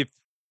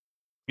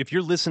 If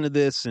you're listening to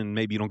this and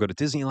maybe you don't go to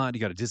Disney a lot, you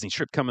got a Disney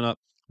trip coming up,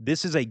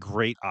 this is a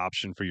great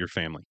option for your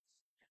family.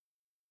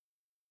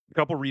 A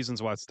couple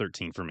reasons why it's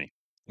 13 for me.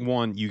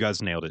 One, you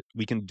guys nailed it.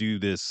 We can do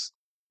this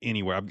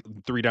anywhere. I'm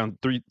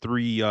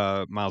three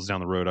miles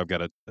down the road. I've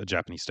got a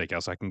Japanese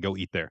steakhouse. I can go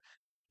eat there.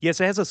 Yes,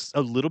 it has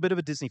a little bit of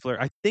a Disney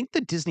flair. I think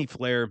the Disney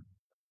flair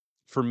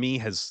for me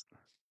has.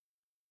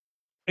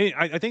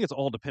 I think it's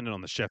all dependent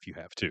on the chef you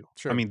have too.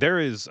 Sure. I mean, there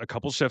is a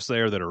couple chefs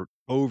there that are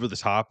over the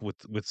top with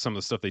some of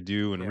the stuff they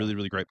do and really,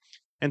 really great,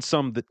 and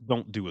some that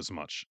don't do as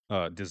much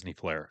Disney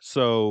flair.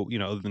 So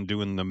other than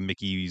doing the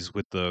Mickeys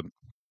with the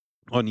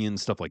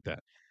onions, stuff like that.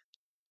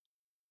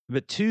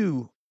 But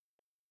two,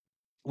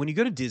 when you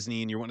go to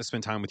Disney and you're wanting to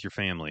spend time with your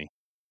family,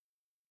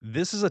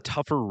 this is a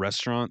tougher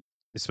restaurant,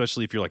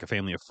 especially if you're like a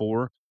family of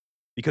 4,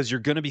 because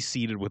you're going to be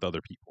seated with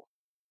other people.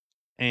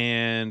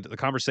 And the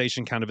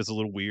conversation kind of is a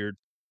little weird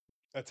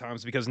at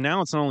times because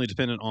now it's not only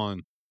dependent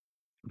on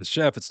the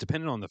chef, it's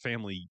dependent on the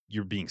family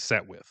you're being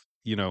set with.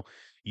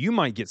 You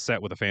might get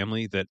set with a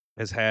family that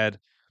has had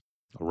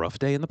a rough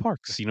day in the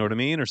parks, you know what I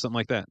mean? Or something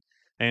like that.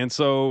 And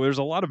so there's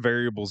a lot of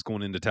variables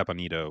going into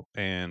Teppanyaki.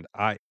 And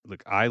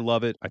I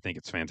love it. I think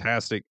it's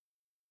fantastic.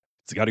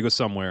 It's got to go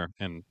somewhere.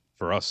 And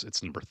for us,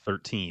 it's number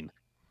 13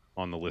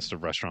 on the list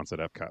of restaurants at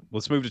Epcot.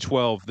 Let's move to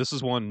 12. This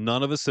is one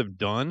none of us have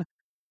done.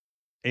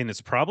 And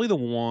it's probably the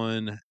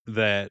one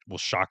that will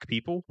shock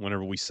people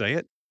whenever we say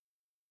it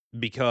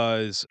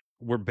because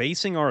we're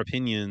basing our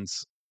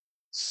opinions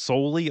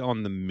solely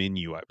on the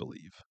menu, I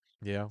believe.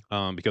 Yeah.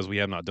 Because we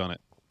have not done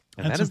it.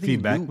 And that is the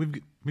feedback.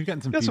 We've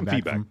gotten some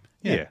feedback.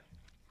 Yeah.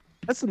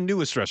 That's the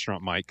newest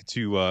restaurant, Mike,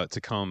 to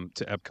come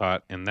to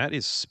Epcot, and that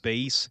is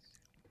Space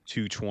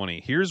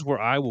 220. Here's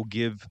where I will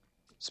give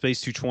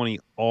Space 220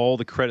 all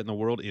the credit in the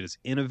world. It is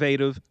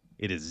innovative.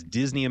 It is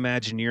Disney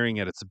Imagineering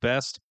at its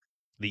best.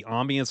 The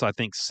ambience, I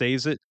think,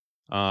 saves it,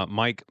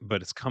 Mike,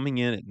 but it's coming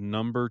in at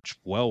number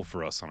 12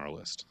 for us on our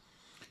list.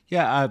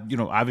 Yeah,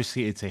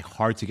 obviously it's a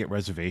hard to get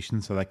reservation,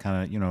 so that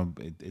kind of,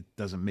 it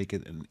doesn't make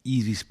it an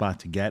easy spot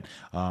to get.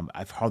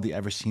 I've hardly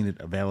ever seen it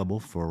available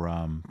for.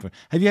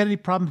 Have you had any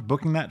problems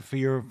booking that for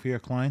your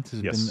clients?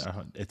 Yes.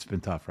 It's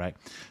been tough, right?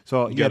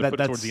 So you that's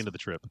towards the end of the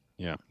trip.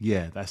 Yeah.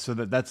 Yeah, that's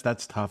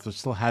tough. It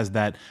still has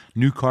that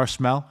new car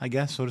smell, I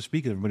guess, so to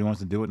speak. Everybody wants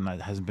to do it, and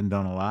it hasn't been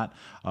done a lot.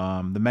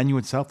 The menu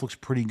itself looks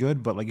pretty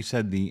good, but like you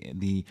said,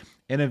 the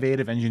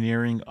innovative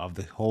engineering of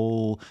the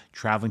whole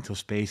traveling to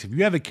space. If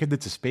you have a kid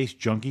that's a space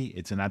junkie,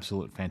 it's an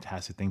absolute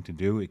fantastic thing to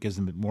do. It gives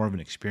them more of an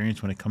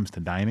experience when it comes to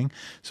dining.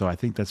 So I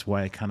think that's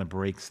why it kind of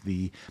breaks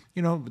the,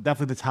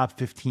 definitely the top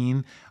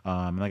 15.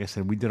 Like I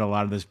said, we did a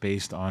lot of this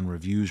based on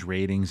reviews,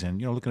 ratings,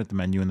 and looking at the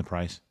menu and the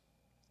price.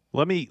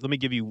 Let me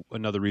give you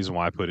another reason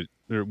why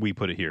we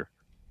put it here.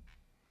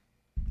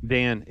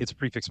 Dan, it's a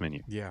prefix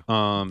menu. Yeah.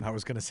 I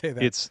was going to say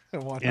that. It's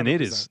 100%. And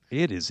it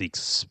is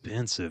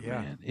expensive,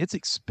 man. It's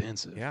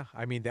expensive. Yeah.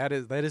 I mean, that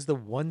is the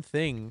one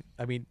thing.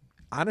 I mean,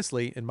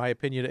 honestly, in my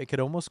opinion, it could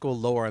almost go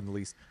lower on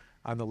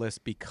the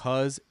list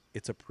because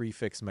it's a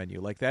prefix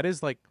menu. Like that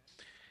is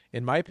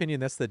in my opinion,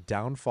 that's the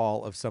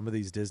downfall of some of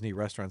these Disney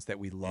restaurants that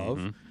we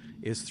love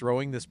is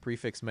throwing this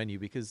prefix menu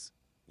because,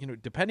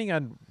 depending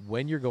on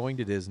when you're going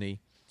to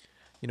Disney,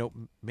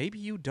 maybe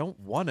you don't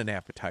want an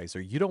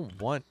appetizer. You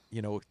don't want,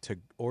 to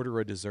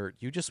order a dessert.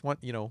 You just want,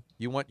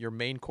 you want your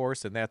main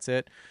course and that's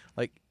it.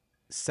 Like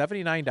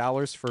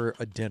 $79 for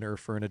a dinner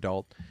for an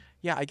adult.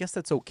 Yeah, I guess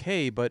that's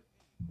okay, but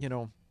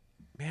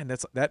man,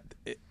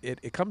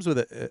 it comes with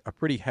a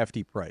pretty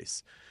hefty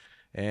price.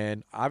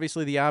 And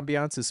obviously the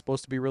ambiance is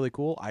supposed to be really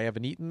cool. I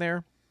haven't eaten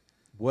there.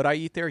 Would I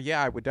eat there?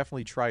 Yeah, I would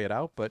definitely try it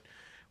out, but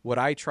would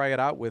I try it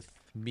out with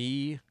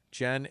me,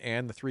 Jen,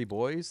 and the 3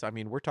 boys? I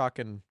mean, we're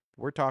talking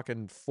we're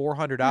talking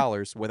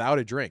 $400 without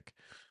a drink.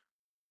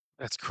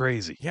 That's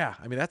crazy. Yeah,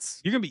 I mean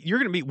that's You're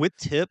gonna be with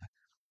tip.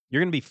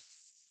 You're gonna be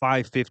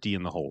 $550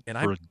 in the hole and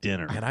for a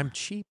dinner. I'm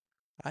cheap.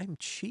 I'm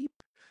cheap.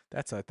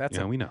 That's a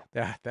we know.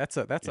 that's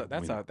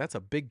a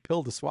big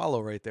pill to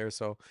swallow right there.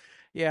 So,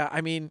 yeah,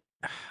 I mean,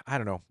 I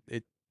don't know.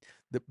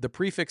 The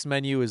prefix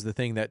menu is the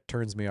thing that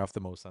turns me off the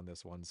most on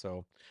this one.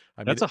 So,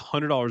 I mean, That's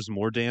 $100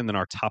 more, Dan, than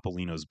our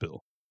Topolino's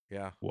bill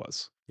yeah,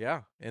 was.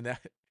 yeah, and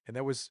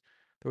that was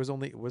there was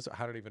only was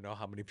I don't even know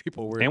how many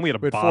people were. And we had a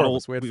four of bottle.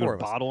 us. We had We four had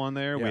a of us. bottle on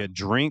there. Yeah. We had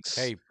drinks.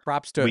 Hey,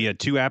 props to we had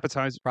 2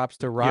 appetizers. props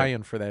to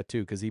Ryan for that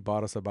too, because he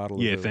bought us a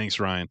bottle. Yeah, of booze. thanks,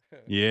 Ryan.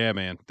 Yeah,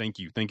 man. Thank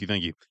you.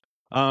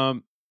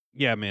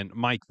 Yeah, man,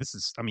 Mike, this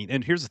is, I mean,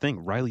 and here's the thing.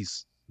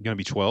 Riley's going to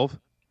be 12.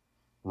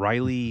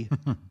 Riley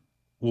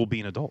will be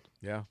an adult.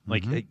 Yeah.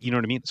 Like, you know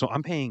what I mean? So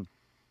I'm paying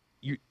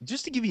you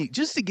just to give you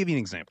an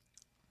example.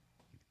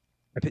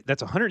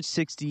 That's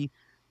 160.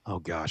 Oh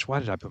gosh, why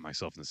did I put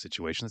myself in this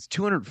situation? That's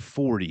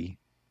 240.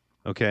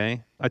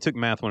 Okay. I took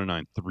math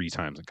 109 3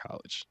 times in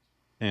college.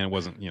 And it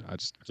wasn't, I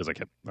just because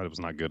I was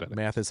not good at it.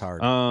 Math is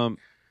hard.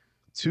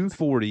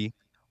 240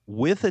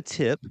 with a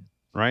tip.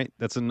 Right,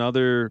 that's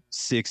another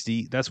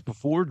 60. That's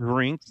before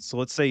drinks. So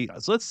let's say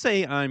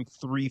I'm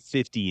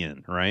 350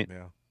 in, right?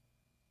 Yeah.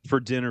 For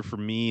dinner for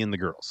me and the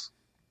girls.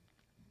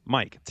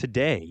 Mike,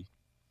 today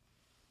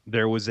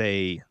there was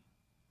it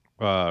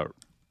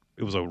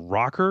was a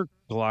rocker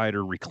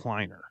glider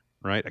recliner,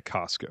 right, at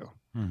Costco.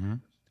 Mm-hmm.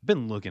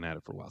 Been looking at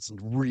it for a while. It's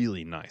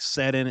really nice.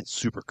 Sat in it,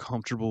 super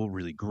comfortable,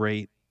 really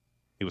great.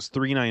 It was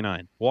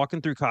 $3.99. Walking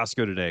through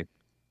Costco today,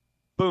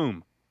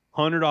 boom,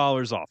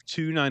 $100 off,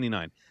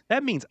 $2.99.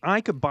 That means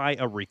I could buy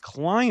a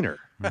recliner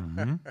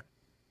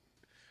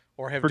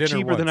Or have for dinner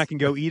cheaper than once. I can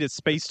go eat at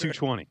Space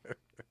 220.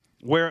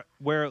 Where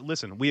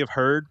listen, we have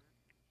heard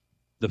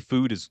the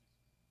food is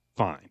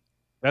fine.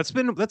 That's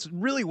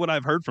really what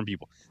I've heard from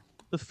people.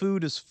 The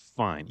food is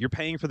fine. You're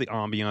paying for the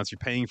ambiance. You're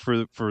paying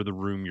for the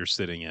room you're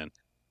sitting in.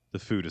 The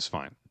food is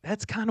fine.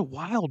 That's kind of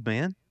wild,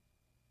 man.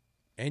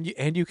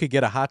 And you could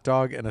get a hot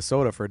dog and a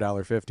soda for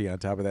 $1.50 on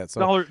top of that. So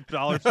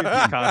 $1.50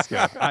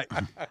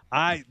 Costco.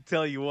 I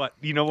tell you what.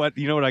 You know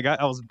what I got?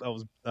 I was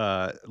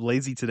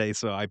lazy today,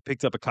 so I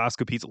picked up a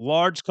Costco pizza,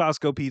 large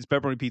Costco pizza,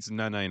 pepperoni pizza,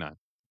 $9.99.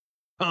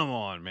 Come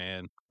on,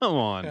 man. Come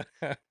on.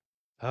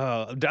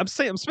 I'm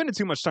spending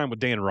too much time with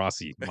Dan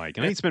Rossi, Mike,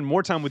 and I need to spend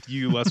more time with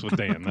you, less with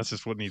Dan. That's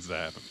just what needs to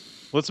happen.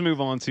 Let's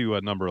move on to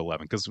number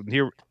 11, because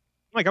here,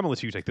 Mike, I'm gonna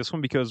let you take this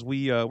one because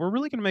we're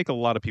really gonna make a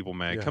lot of people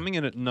mad. Yeah. Coming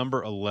in at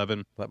number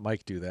 11, let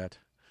Mike do that.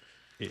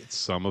 it's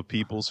some of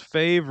people's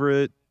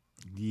favorite.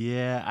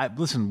 Yeah,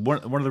 listen,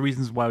 one of the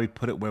reasons why we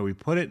put it where we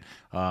put it,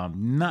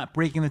 not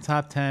breaking the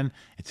top 10,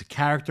 it's a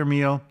character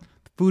meal.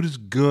 The food is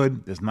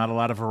good. There's not a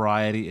lot of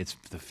variety. It's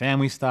the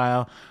family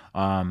style,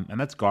 and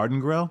that's Garden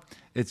Grill.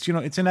 It's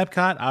it's in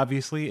Epcot.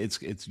 Obviously,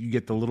 it's you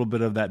get the little bit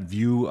of that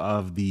view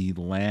of the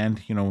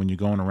land. When you're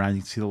going around,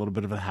 you see a little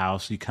bit of the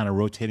house. You kind of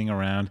rotating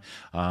around.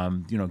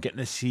 Getting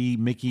to see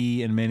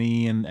Mickey and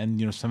Minnie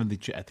and some of the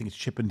I think it's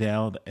Chip and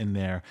Dale in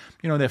there.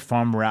 Their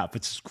farmer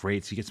outfits is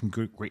great, so you get some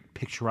great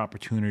picture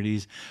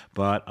opportunities.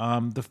 But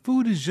the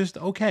food is just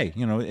okay.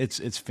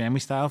 It's family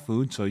style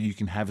food, so you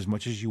can have as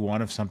much as you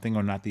want of something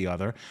or not the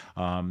other.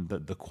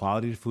 The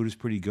quality of the food is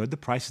pretty good. The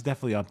price is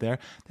definitely up there.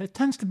 There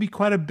tends to be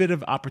quite a bit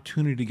of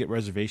opportunity to get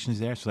reservations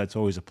there, so that's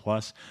always a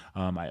plus.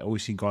 I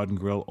always see Garden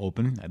Grill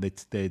open.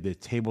 The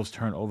tables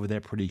turn over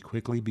there pretty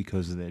quickly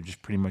because they're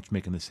just pretty much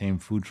making the same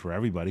food for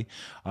everybody.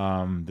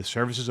 The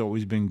service has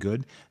always been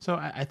good, so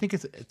I think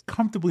it's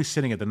comfortably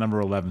sitting at the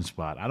number 11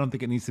 spot. I don't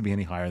think it needs to be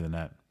any higher than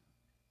that.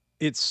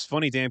 It's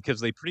funny, Dan,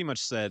 because they pretty much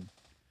said,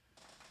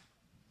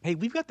 hey,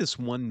 we've got this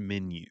one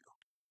menu,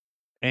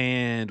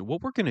 and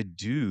what we're going to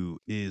do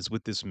is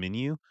with this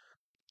menu,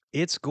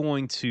 it's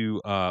going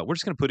to we're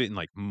just going to put it in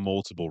like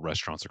multiple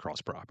restaurants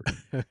across property.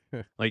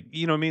 Like,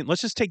 you know what I mean?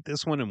 Let's just take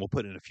this one and we'll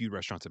put it in a few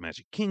restaurants at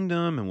Magic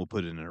Kingdom, and we'll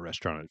put it in a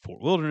restaurant at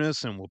Fort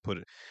Wilderness, and we'll put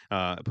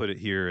it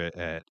here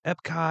at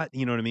Epcot.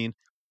 You know what I mean?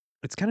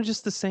 It's kind of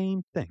just the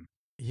same thing.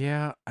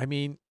 Yeah, I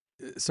mean,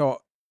 so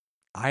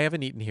I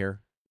haven't eaten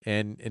here,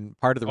 and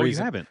part of the You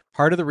reason haven't?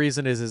 part of the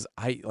reason is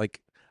I like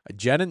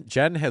Jen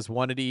has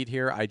wanted to eat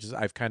here.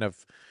 I've kind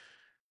of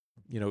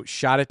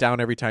shot it down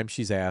every time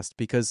she's asked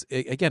because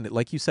again,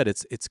 like you said,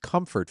 it's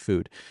comfort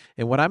food.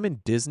 And when I'm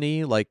in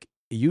Disney, like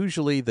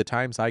usually the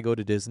times I go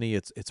to Disney,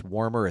 it's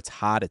warmer, it's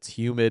hot, it's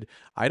humid.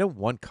 I don't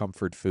want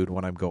comfort food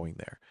when I'm going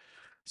there.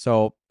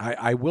 So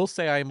I will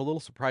say I am a little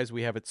surprised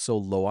we have it so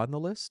low on the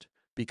list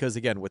because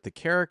again, with the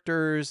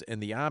characters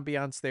and the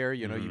ambiance there,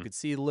 you could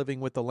see living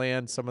with the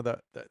land, some of the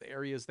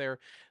areas there,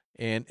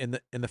 and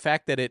the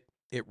fact that it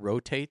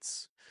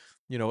rotates,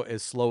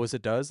 as slow as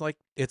it does, like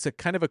it's a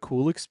kind of a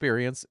cool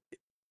experience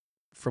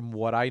from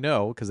what I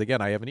know, because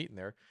again, I haven't eaten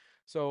there.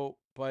 So,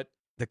 but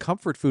the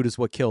comfort food is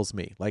what kills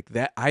me. Like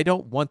that, I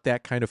don't want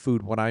that kind of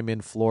food when I'm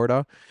in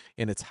Florida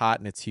and it's hot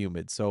and it's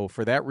humid. So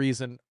for that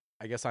reason,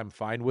 I guess I'm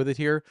fine with it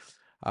here.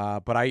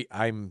 But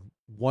I'm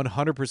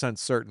 100%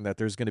 certain that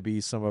there's going to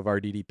be some of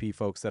our DDP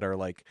folks that are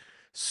like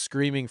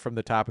screaming from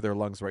the top of their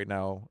lungs right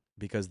now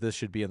because this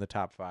should be in the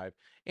top 5.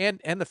 And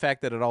the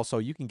fact that it also,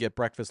 you can get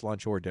breakfast,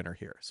 lunch, or dinner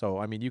here. So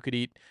I mean, you could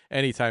eat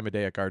any time of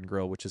day at Garden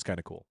Grill, which is kind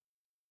of cool.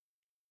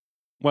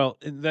 Well,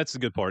 and that's the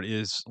good part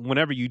is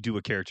whenever you do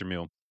a character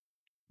meal,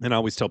 and I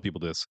always tell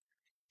people this,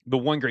 the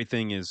one great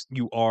thing is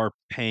you are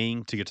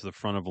paying to get to the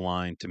front of the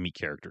line to meet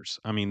characters.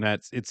 I mean,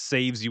 it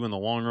saves you in the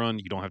long run.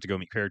 You don't have to go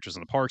meet characters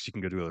in the parks. You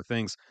can go do other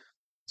things.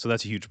 So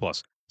that's a huge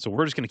plus. So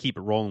we're just going to keep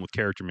it rolling with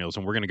character meals,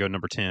 and we're going to go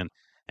number 10,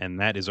 and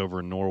that is over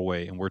in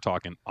Norway, and we're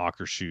talking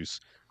Akershus.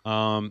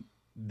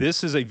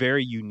 This is a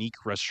very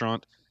unique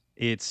restaurant.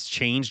 It's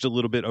changed a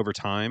little bit over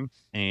time,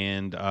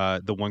 and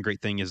the one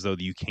great thing is, though,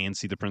 that you can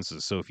see the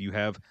princesses. So if you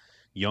have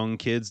young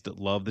kids that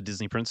love the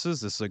Disney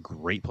princess, this is a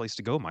great place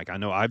to go, Mike. I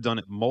know I've done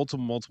it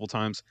multiple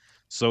times.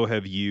 So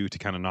have you, to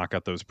kind of knock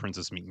out those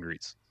princess meet and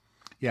greets.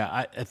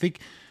 Yeah, I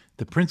think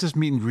the princess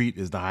meet and greet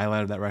is the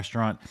highlight of that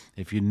restaurant.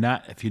 If you're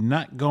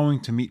not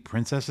going to meet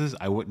princesses,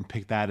 I wouldn't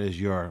pick that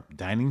as your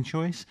dining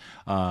choice.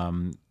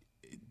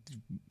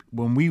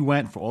 When we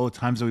went, for all the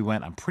times that we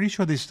went, I'm pretty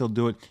sure they still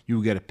do it. You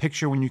would get a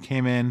picture when you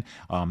came in.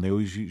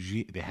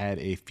 They had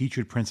a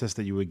featured princess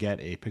that you would get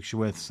a picture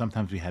with.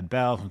 Sometimes we had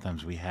Belle,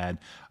 sometimes we had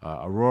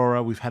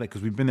Aurora. We've had it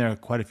because we've been there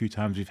quite a few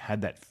times. We've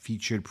had that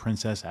featured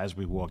princess as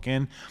we walk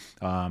in.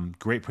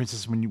 Great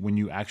princess when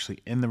you actually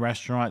in the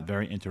restaurant.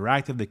 Very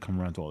interactive. They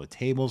come around to all the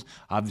tables.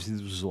 Obviously,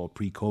 this was all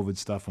pre-COVID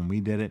stuff when we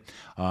did it.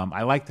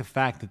 I like the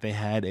fact that they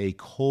had a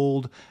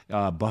cold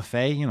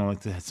buffet.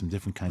 Like they had some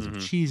different kinds of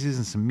cheeses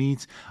and some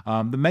meats.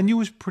 The menu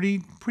was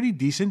pretty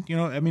decent.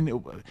 I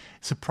mean,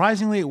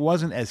 surprisingly, it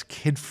wasn't as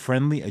kid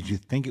friendly as you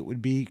think it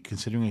would be,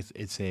 considering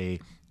it's a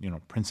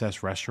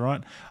princess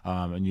restaurant,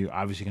 and you're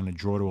obviously going to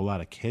draw to a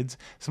lot of kids.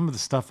 Some of the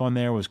stuff on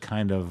there was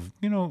kind of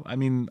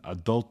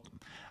adult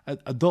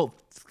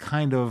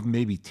kind of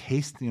maybe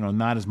taste,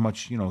 not as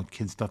much,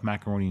 kid stuff,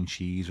 macaroni and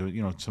cheese, or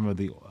some of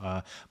the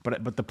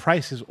but the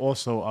price is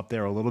also up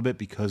there a little bit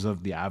because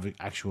of the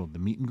the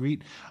meet and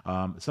greet.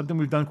 Something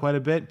we've done quite a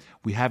bit.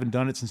 We haven't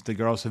done it since the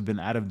girls have been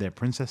out of their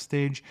princess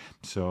stage.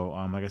 So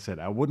like I said,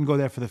 I wouldn't go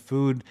there for the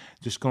food,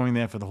 just going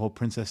there for the whole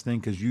princess thing,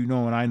 because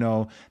and I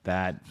know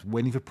that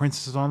waiting for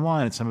princesses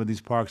online at some of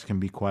these parks can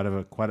be quite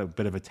a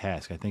bit of a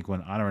task. I think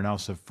when Anna and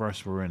Elsa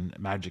first were in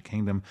Magic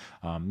Kingdom,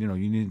 you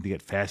needed to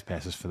get fast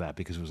passes for that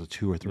because it was a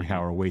 2 or 3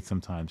 hour wait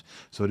sometimes.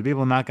 So to be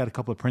able to knock out a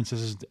couple of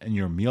princesses in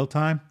your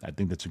mealtime, I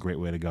think that's a great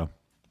way to go.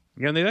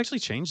 Yeah, and they've actually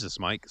changed this,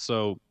 Mike.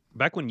 So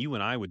back when you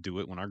and I would do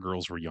it when our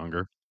girls were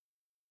younger,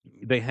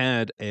 they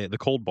had the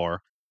cold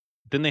bar.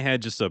 Then they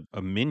had just a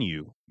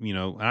menu,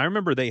 and I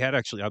remember they had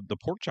actually the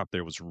pork chop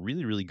there was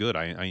really, really good.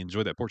 I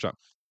enjoyed that pork chop.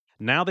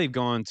 Now they've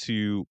gone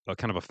to a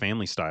kind of a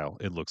family style,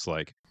 it looks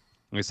like.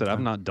 Like I said, I've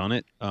not done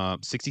it.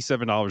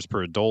 $67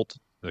 per adult.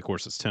 Of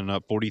course, it's 10 and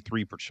up,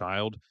 43 per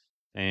child.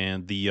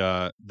 And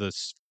the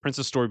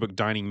Princess Storybook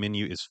dining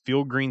menu is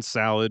field green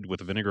salad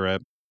with a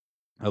vinaigrette,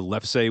 a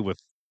lefse with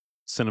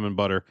cinnamon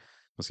butter.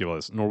 Let's get all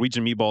this.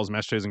 Norwegian meatballs,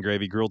 mashed potatoes and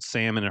gravy, grilled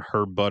salmon and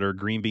herb butter,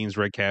 green beans,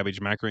 red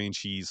cabbage, macaroni and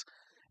cheese,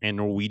 and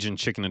Norwegian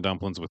chicken and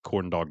dumplings with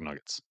corn dog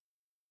nuggets.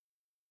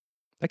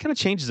 That kind of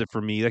changes it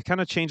for me. That kind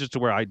of changes to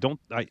where I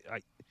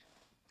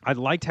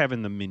liked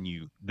having the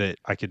menu that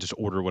I could just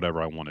order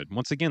whatever I wanted.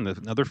 Once again,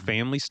 another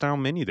family style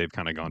menu they've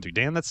kind of gone to.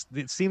 Dan,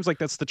 it seems like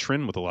that's the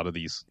trend with a lot of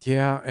these.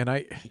 Yeah, and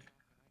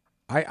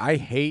I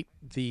hate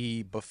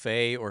the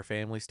buffet or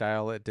family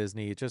style at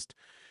Disney. It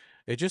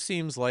just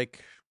seems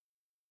like,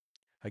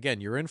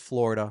 again, you're in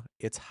Florida.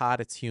 It's hot.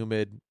 It's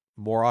humid.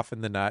 More often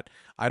than not,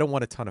 I don't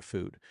want a ton of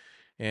food.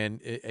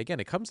 And again,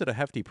 it comes at a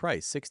hefty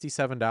price,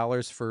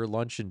 $67 for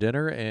lunch and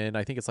dinner, and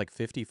I think it's like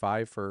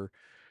 $55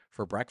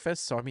 for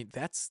breakfast. So I mean,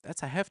 that's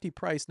a hefty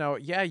price. Now,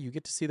 yeah, you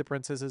get to see the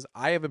princesses.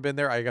 I haven't been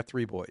there. I got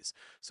 3 boys,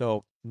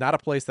 so not a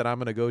place that I'm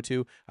going to go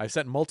to. I've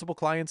sent multiple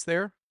clients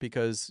there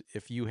because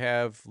if you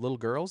have little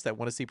girls that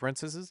want to see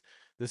princesses,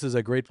 this is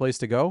a great place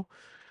to go.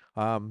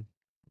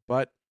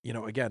 But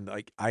again,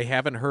 like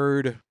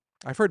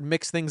I've heard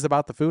mixed things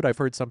about the food. I've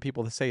heard some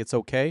people say it's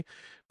okay,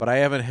 but I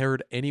haven't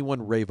heard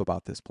anyone rave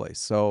about this place.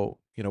 So,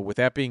 with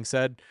that being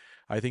said,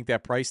 I think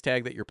that price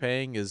tag that you're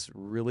paying is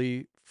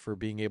really for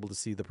being able to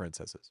see the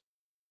princesses.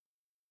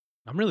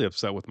 I'm really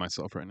upset with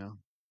myself right now.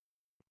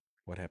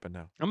 What happened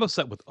now? I'm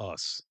upset with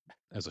us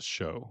as a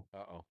show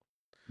Uh-oh.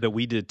 that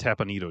we did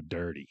Tapanito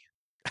dirty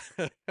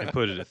and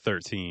put it at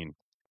 13.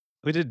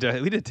 We did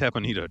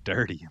Tapanito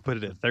dirty and put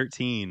it at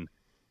 13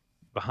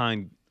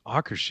 behind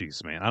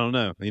Akershus, man. I don't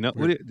know.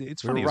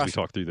 It's funny as we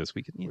talk through this.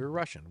 We were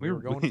rushing. We were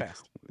going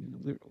fast.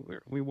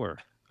 We were.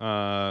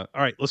 All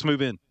right, let's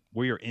move in.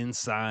 We are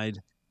inside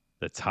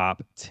the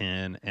top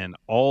 10, and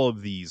all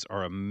of these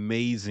are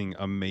amazing,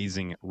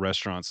 amazing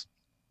restaurants.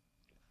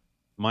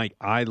 Mike,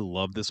 I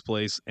love this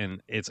place,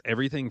 and it's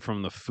everything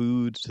from the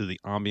food to the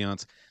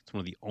ambiance. It's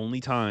one of the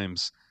only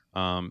times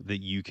that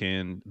you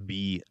can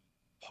be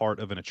part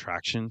of an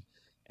attraction,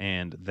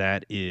 and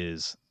that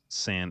is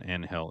San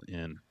Angel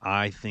Inn.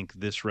 I think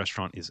this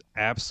restaurant is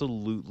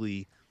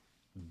absolutely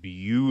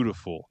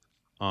beautiful.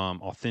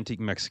 authentic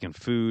Mexican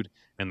food,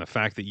 and the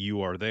fact that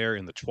you are there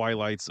in the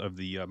twilights of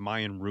the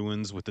Mayan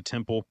ruins with the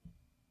temple.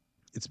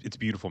 It's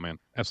beautiful, man.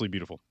 Absolutely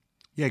beautiful.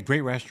 Yeah,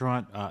 great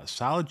restaurant,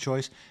 solid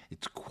choice.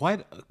 It's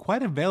quite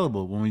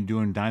available when we're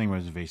doing dining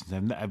reservations.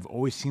 I've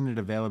always seen it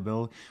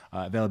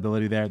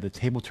availability there. The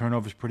table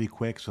turnover is pretty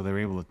quick, so they're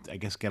able to, I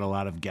guess, get a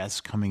lot of guests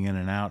coming in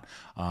and out.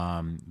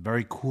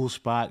 Very cool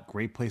spot,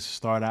 great place to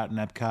start out in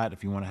Epcot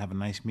if you want to have a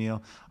nice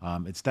meal.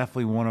 It's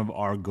definitely one of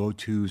our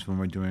go-tos when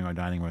we're doing our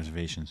dining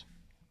reservations.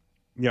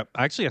 Yep.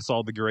 Actually, I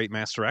saw the great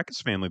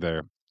Masterakis family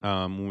there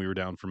when we were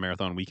down for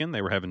Marathon Weekend.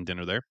 They were having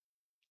dinner there.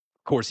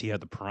 Of course, he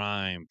had the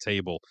prime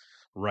table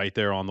right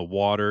there on the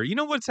water. You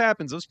know what's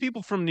happens? Those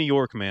people from New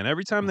York, man,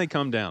 every time they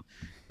come down,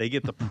 they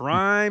get the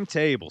prime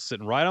table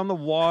sitting right on the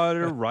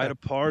water, right a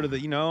part of the,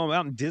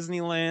 out in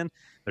Disneyland.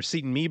 They're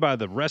seating me by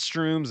the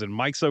restrooms, and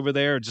Mike's over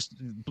there just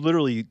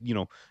literally,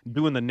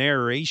 doing the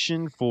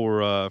narration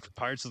for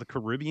Pirates of the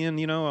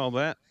Caribbean, all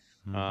that.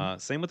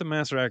 Same with the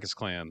Masterakis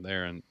clan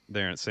there in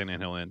St.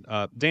 Anne Hill Inn.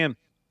 Dan,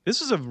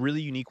 this is a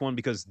really unique one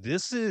because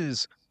this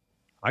is,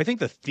 I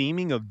think the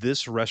theming of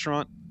this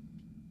restaurant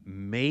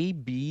may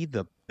be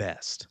the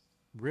best.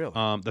 Really?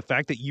 The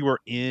fact that you are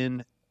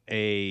in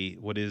a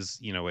what is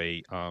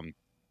a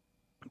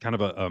kind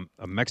of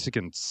a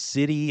Mexican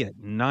city at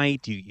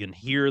night, you can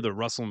hear the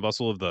rustle and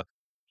bustle of the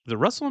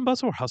rustle and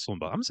bustle or hustle and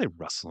bustle. I'm gonna say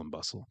rustle and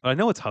bustle. I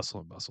know it's hustle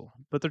and bustle,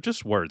 but they're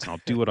just words, and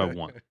I'll do what I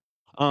want.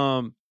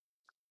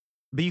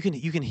 But you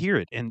can hear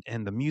it, and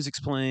the music's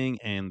playing,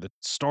 and the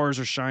stars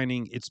are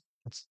shining.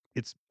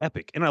 It's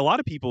epic, and a lot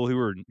of people who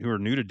are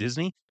new to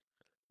Disney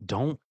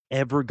don't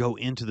ever go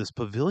into this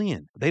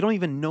pavilion. They don't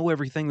even know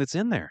everything that's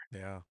in there.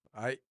 Yeah.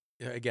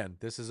 Again,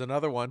 this is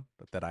another one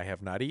that I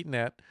have not eaten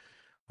at.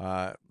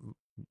 I'm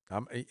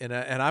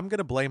going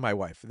to blame my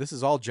wife. This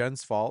is all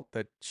Jen's fault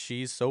that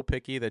she's so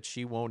picky that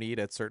she won't eat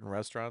at certain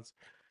restaurants.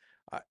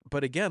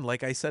 But again,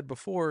 like I said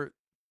before,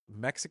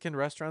 Mexican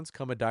restaurants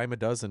come a dime a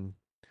dozen.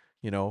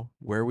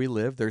 Where we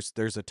live,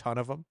 there's a ton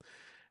of them.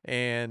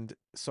 And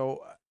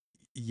so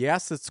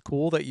yes, it's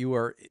cool that you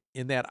are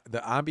in that. The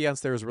ambiance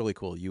there is really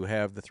cool. You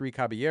have the three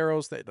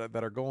caballeros that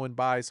are going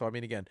by. So, I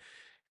mean, again,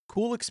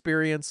 cool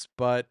experience,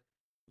 but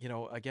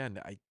again,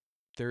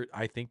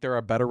 I think there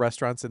are better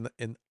restaurants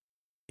in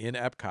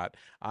Epcot.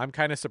 I'm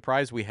kind of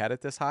surprised we had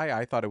it this high.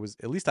 I thought it was,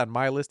 at least on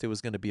my list, it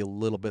was going to be a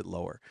little bit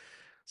lower.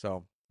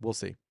 So we'll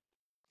see.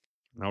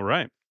 All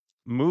right.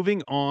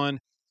 Moving on,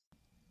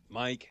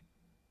 Mike,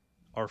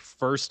 our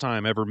first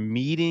time ever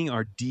meeting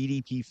our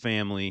DDP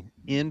family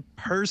in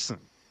person.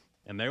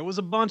 And there was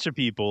a bunch of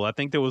people. I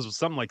think there was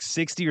something like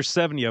 60 or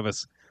 70 of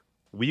us.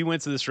 We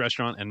went to this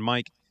restaurant, and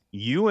Mike,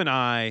 you and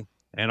I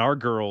and our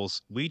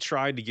girls, we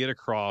tried to get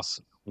across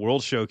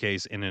World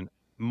Showcase in a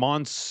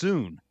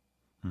monsoon.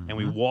 And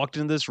we walked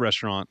into this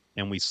restaurant,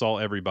 and we saw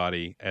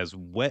everybody as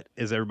wet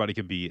as everybody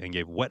could be and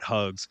gave wet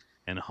hugs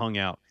and hung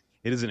out.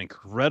 It is an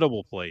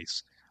incredible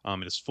place.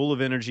 It is full of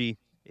energy.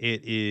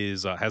 It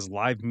is has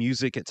live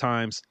music at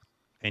times,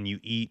 and you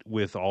eat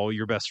with all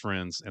your best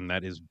friends, and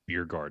that is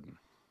Beer Garden.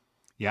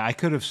 Yeah, I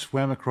could have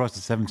swam across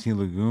the 17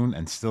 Lagoon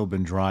and still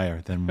been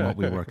drier than what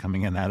we were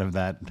coming in out of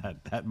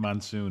that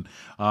monsoon.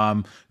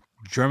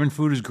 German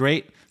food is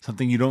great,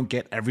 something you don't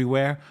get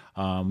everywhere.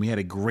 We had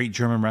a great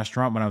German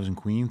restaurant when I was in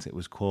Queens. It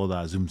was called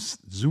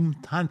Zum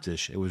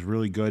Tantisch. It was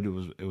really good.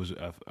 It was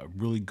a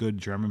really good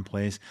German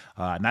place.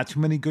 Not too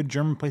many good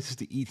German places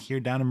to eat here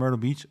down in Myrtle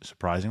Beach,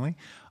 surprisingly.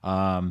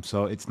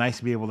 So it's nice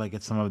to be able to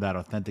get some of that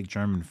authentic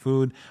German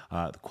food.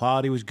 The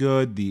quality was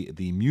good.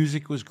 The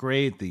music was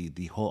great.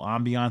 The whole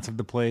ambiance of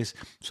the place.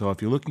 So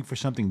if you're looking for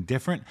something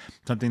different,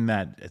 something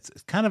that it's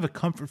kind of a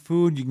comfort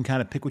food, you can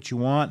kind of pick what you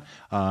want.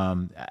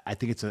 I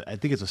think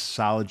it's a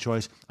solid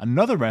choice.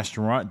 Another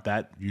restaurant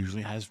that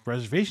usually has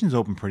reservations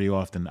open pretty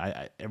often.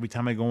 Every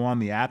time I go on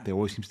the app, there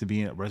always seems to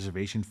be a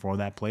reservation for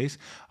that place.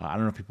 I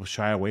don't know if people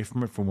shy away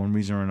from it for one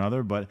reason or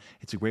another, but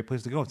it's a great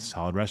place to go. It's a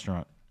solid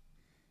restaurant.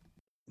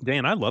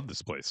 Dan, I love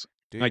this place.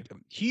 Dude. Like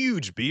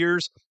huge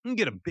beers. You can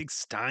get a big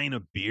stein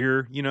of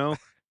beer, You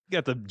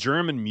got the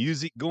German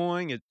music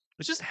going.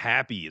 It's just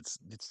happy. It's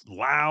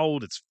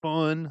loud. It's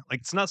fun.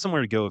 Like it's not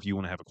somewhere to go if you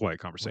want to have a quiet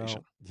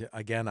conversation. Well, yeah,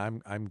 again,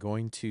 I'm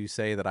going to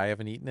say that I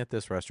haven't eaten at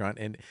this restaurant,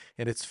 and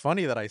it's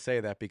funny that I say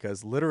that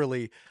because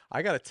literally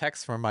I got a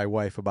text from my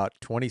wife about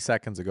 20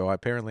 seconds ago.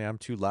 Apparently, I'm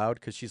too loud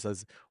because she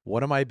says,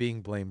 "What am I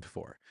being blamed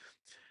for?"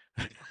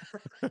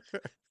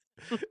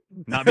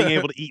 Not being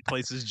able to eat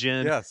places,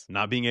 Jen. Yes.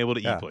 Not being able to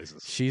eat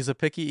places. She's a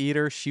picky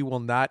eater. She will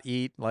not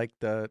eat like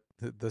the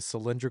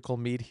cylindrical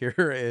meat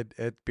here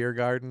at Beer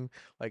Garden.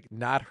 Like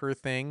not her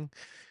thing.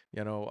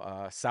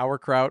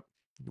 Sauerkraut,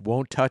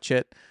 won't touch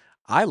it.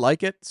 I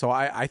like it. So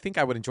I think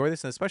I would enjoy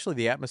this, and especially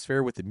the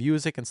atmosphere with the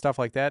music and stuff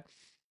like that.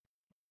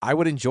 I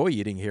would enjoy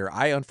eating here.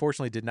 I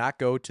unfortunately did not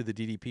go to the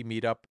DDP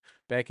meetup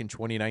back in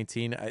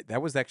 2019.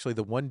 That was actually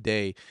the one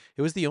day.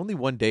 It was the only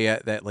one day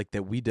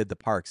that we did the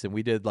parks, and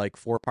we did like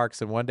 4 parks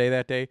in one day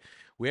that day.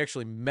 We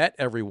actually met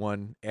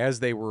everyone as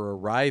they were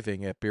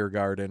arriving at Beer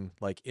Garden,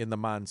 like in the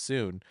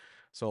monsoon.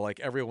 So like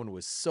everyone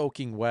was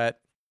soaking wet.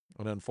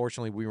 And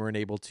unfortunately, we weren't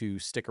able to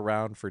stick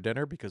around for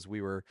dinner because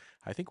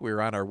I think we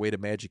were on our way to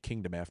Magic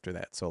Kingdom after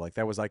that. So like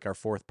that was like our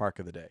fourth park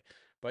of the day.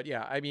 But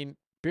yeah, I mean,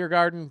 Beer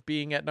Garden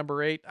being at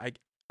number 8,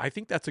 I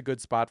think that's a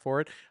good spot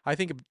for it. I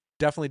think it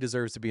definitely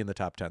deserves to be in the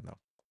top 10 though.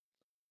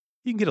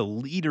 You can get a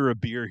liter of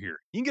beer here.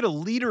 You can get a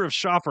liter of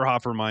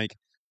Schafferhofer, Mike.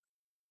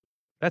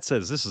 That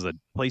says this is a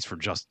place for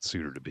Justin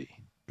Suter to be.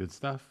 Good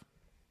stuff.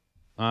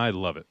 I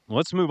love it.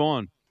 Let's move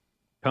on.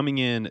 Coming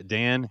in,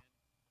 Dan,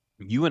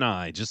 you and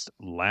I just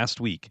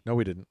last week No,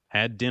 we didn't.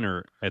 had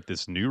dinner at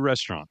this new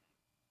restaurant.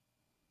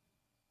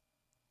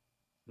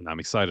 And I'm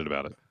excited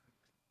about it.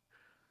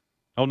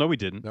 Oh, no, we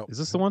didn't. Nope. Is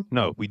this the one?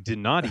 No, we did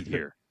not eat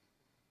here.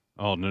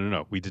 Oh,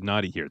 no. We did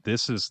not eat here.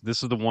 This is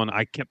the one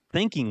I kept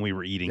thinking we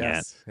were eating at.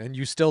 Yes, and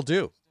you still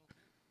do.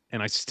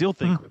 And I still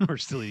think we're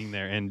still eating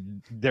there.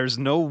 And there's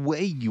no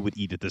way you would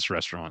eat at this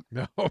restaurant.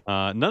 No.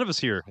 None of us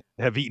here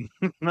have eaten.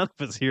 None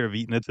of us here have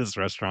eaten at this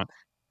restaurant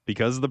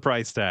because of the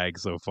price tag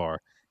so far.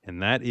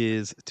 And that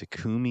is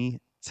Takumi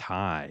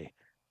Thai.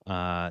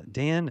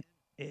 Dan,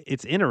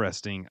 it's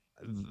interesting.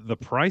 The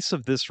price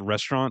of this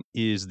restaurant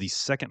is the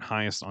second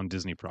highest on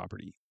Disney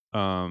property.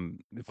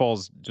 It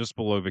falls just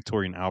below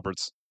Victoria and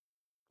Albert's.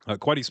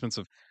 Quite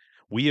expensive.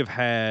 We have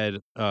had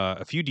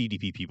a few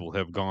DDP people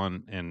have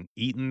gone and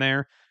eaten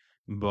there,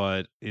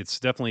 but it's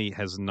definitely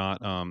has not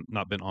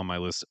been on my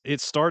list.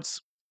 It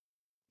starts,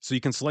 so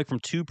you can select from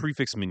 2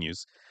 prefix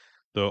menus.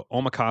 The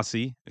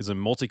omakase is a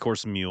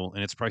multi-course meal,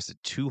 and it's priced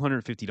at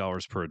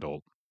 $250 per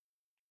adult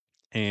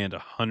and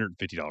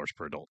 $150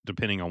 per adult,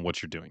 depending on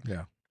what you're doing.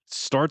 Yeah.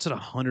 Starts at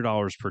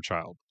 $100 per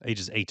child,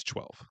 ages 8 to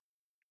 12.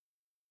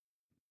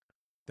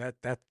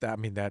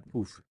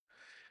 Oof.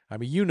 I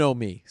mean, you know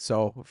me,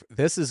 so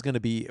this is going to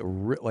be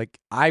like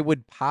I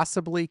would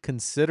possibly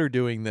consider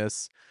doing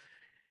this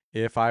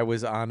if I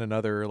was on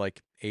another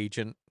like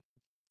agent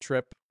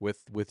trip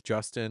with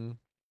Justin.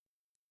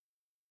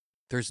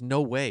 There's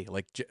no way.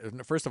 Like,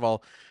 first of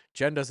all,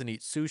 Jen doesn't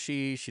eat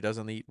sushi. She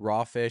doesn't eat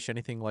raw fish,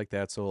 anything like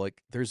that. So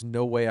like, there's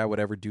no way I would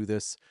ever do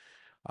this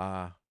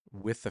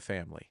with the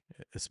family,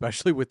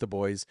 especially with the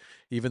boys.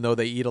 Even though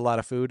they eat a lot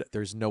of food,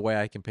 there's no way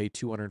I can pay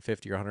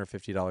 $250 or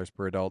 $150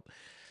 per adult.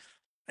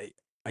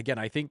 Again,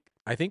 I think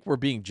we're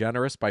being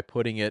generous by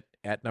putting it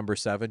at number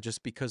 7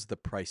 just because of the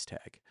price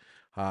tag.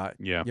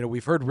 Yeah. You know,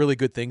 we've heard really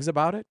good things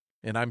about it,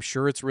 and I'm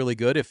sure it's really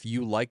good if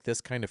you like this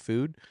kind of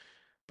food.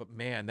 But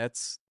man,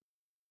 that's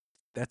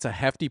a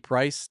hefty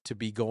price to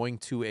be going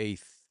to a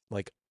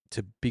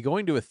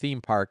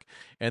theme park,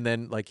 and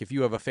then like if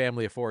you have a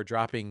family of 4,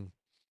 dropping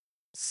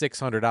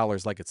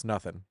 $600 like it's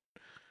nothing.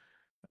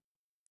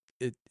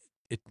 It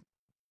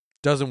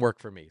doesn't work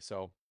for me.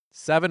 So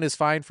 7 is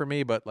fine for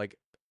me, but like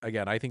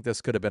again, I think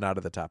this could have been out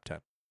of the top 10.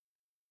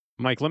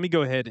 Mike, let me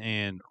go ahead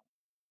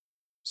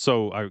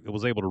so I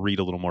was able to read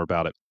a little more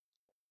about it.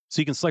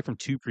 So you can select from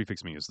 2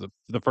 prefix menus.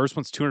 The first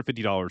one's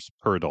 $250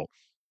 per adult.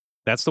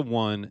 That's the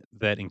one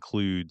that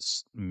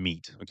includes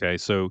meat. Okay,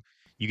 so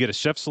you get a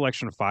chef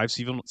selection of 5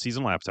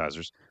 seasonal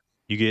appetizers.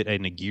 You get a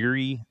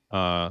nigiri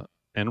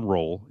and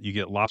roll. You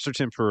get lobster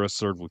tempura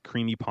served with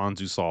creamy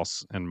ponzu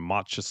sauce and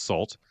matcha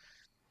salt.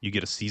 You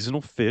get a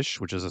seasonal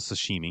fish, which is a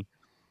sashimi.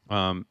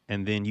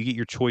 And then you get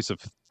your choice of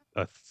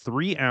a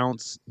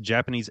 3-ounce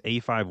Japanese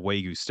A5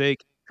 Wagyu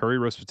steak, curry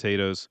roast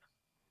potatoes,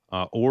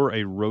 or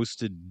a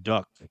roasted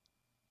duck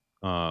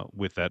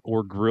with that,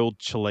 or grilled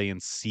Chilean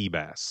sea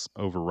bass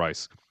over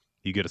rice.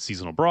 You get a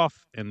seasonal broth,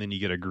 and then you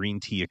get a green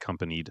tea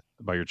accompanied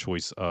by your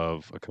choice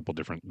of a couple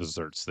different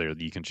desserts there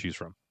that you can choose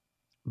from.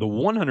 The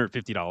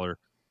 $150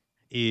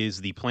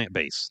 is the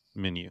plant-based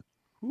menu.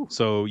 Ooh.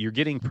 So you're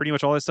getting pretty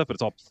much all that stuff, but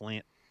it's all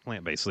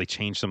plant-based. So they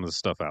changed some of the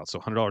stuff out. So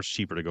 $100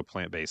 cheaper to go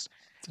plant-based.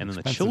 And then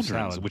the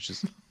children's, salad. which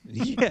is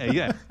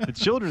the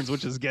children's,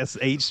 which is guess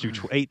 8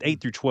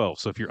 through 12.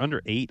 So if you're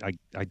under 8,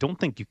 I don't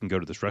think you can go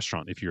to this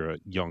restaurant if you're a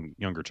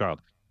younger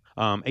child.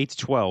 8 to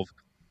 12.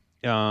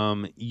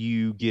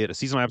 You get a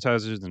seasonal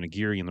appetizer, the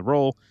nigiri and the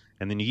roll,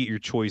 and then you get your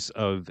choice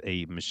of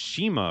a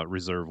Mishima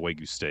Reserve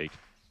Wagyu steak,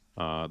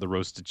 the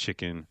roasted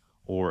chicken,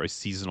 or a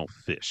seasonal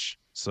fish.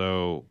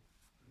 So,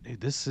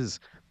 dude,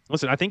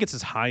 listen, I think it's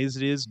as high as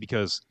it is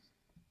because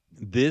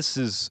this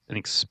is an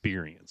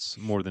experience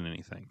more than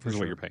anything. This is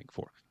what you're paying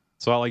for.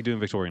 So I like doing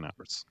Victoria and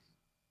Albert's.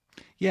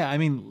 Yeah, I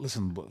mean,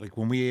 listen, like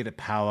when we ate at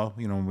Palo,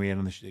 you know, when we ate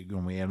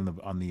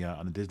on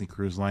the Disney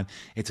Cruise Line,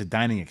 it's a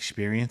dining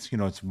experience. You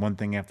know, it's one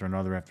thing after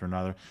another after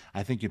another.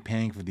 I think you're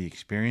paying for the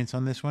experience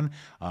on this one.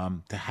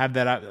 To have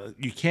that,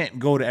 you can't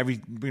go to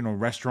every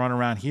restaurant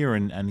around here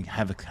and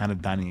have a kind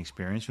of dining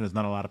experience. There's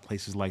not a lot of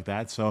places like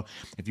that. So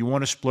if you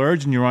want to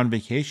splurge and you're on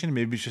vacation,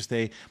 maybe it's just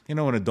an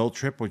adult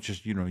trip, or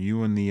just you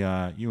and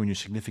your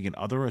significant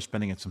other are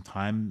spending some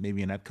time,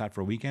 maybe in Epcot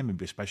for a weekend,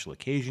 maybe a special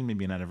occasion,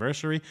 maybe an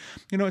anniversary.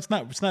 You know, it's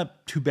not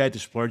too bad to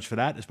splurge for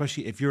that,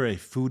 especially if you're a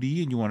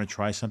foodie and you want to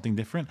try something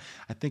different.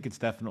 I think it's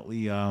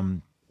definitely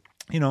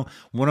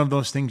one of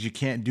those things you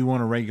can't do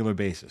on a regular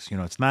basis.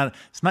 It's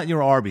not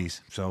your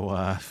Arby's,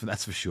 so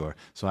that's for sure.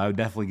 So I would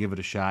definitely give it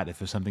a shot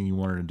if it's something you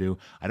wanted to do.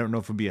 I don't know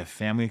if it'd be a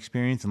family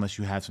experience unless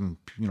you have some,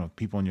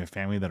 people in your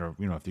family that are,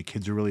 if your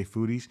kids are really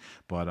foodies.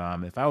 But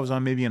if I was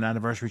on maybe an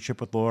anniversary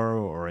trip with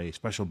Laura or a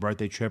special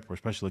birthday trip or a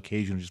special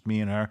occasion, just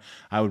me and her,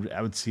 I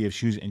would see if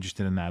she was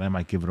interested in that. I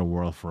might give it a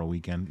whirl for a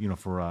weekend,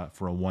 for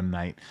a one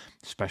night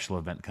special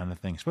event kind of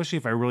thing. Especially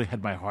if I really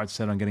had my heart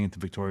set on getting into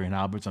Victoria and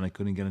Albert's and I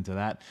couldn't get into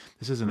that.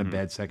 This isn't a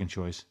bad second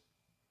choice.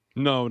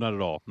 No, not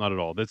at all. Not at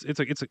all.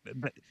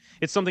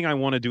 It's something I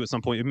want to do at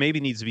some point. It maybe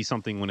needs to be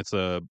something when it's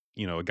a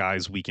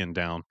guy's weekend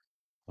down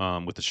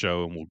with the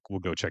show, and we'll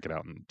go check it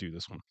out and do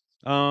this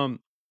one.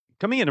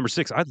 Coming in number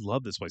 6, I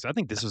love this place. I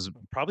think this is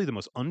probably the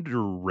most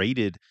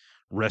underrated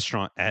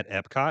restaurant at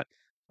Epcot.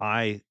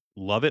 I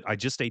love it. I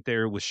just ate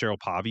there with Cheryl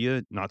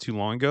Pavia not too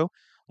long ago.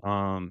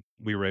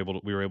 We were able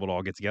to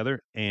all get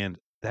together, and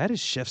that is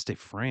Chefs de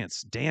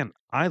France. Dan,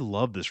 I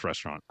love this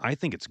restaurant. I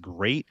think it's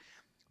great.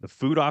 The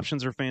food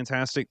options are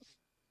fantastic.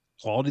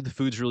 Quality of the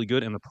food's really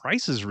good, and the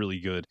price is really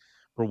good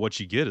for what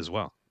you get as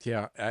well.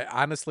 Yeah,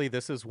 honestly,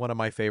 this is one of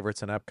my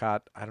favorites in Epcot.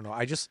 I don't know.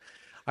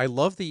 I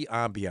love the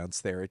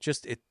ambiance there.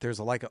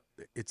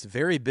 It's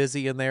very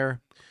busy in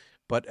there,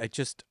 but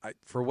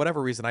for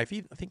whatever reason, I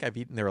think I've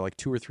eaten there like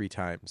 2 or 3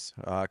 times.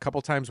 A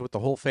couple times with the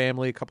whole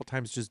family, a couple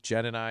times just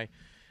Jen and I.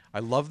 I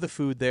love the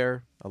food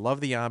there. I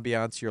love the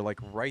ambiance. You're like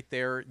right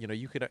there.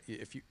 You could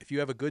if you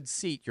have a good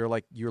seat,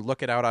 you're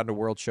looking out onto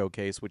World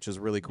Showcase, which is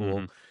really cool.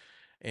 Mm-hmm.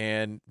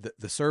 And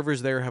the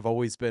servers there have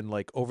always been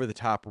like over the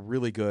top,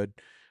 really good.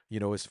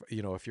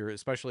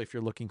 Especially if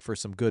you're looking for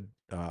some good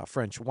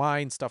French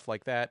wine, stuff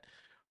like that.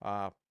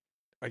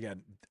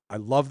 Again, I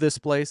love this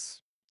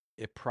place.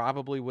 It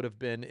probably would have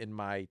been in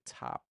my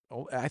top.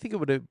 Oh, I think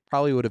it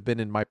probably would have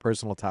been in my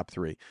personal top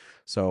 3.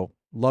 So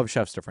love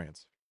Chefs de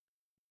France.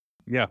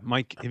 Yeah,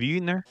 Mike, have you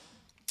eaten there?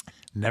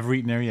 Never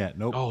eaten there yet.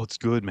 Nope. Oh, it's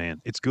good,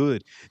 man. It's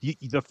good.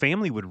 The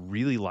family would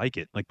really like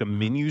it. Like the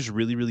menu's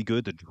really, really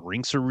good. The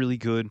drinks are really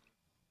good.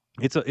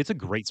 It's a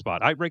great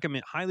spot. I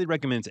highly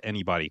recommend to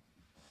anybody.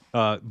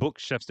 Book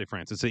Chefs de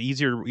France. It's an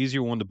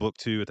easier one to book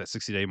too at that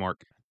 60-day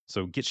mark.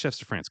 So get Chefs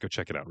de France. Go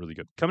check it out. Really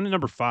good. Coming to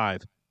number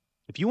 5,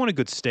 if you want a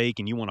good steak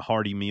and you want a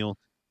hearty meal,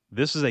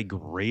 this is a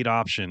great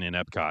option in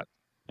Epcot.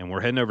 And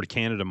we're heading over to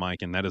Canada,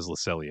 Mike, and that is Le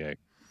Cellier.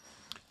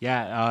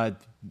 Yeah,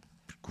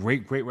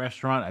 great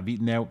restaurant. I've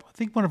eaten there. I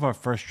think one of our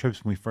first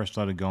trips when we first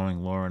started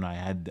going, Laura and I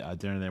had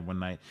dinner there one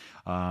night.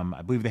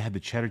 I believe they had the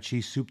cheddar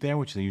cheese soup there,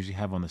 which they usually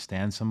have on the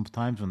stand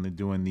sometimes when they're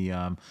doing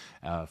the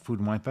Food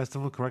and Wine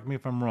Festival. Correct me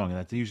if I'm wrong.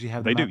 That they usually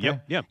have. They them do.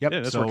 out Yep. there? Yeah,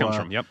 that's where it comes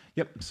from. Yep.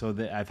 So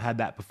I've had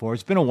that before.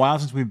 It's been a while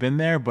since we've been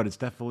there, but it's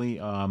definitely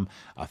a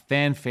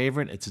fan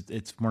favorite.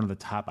 It's one of the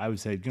top, I would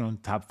say,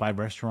 top 5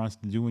 restaurants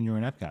to do when you're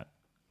in Epcot.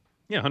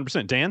 Yeah,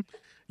 100%. Dan?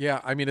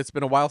 Yeah, I mean, it's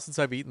been a while since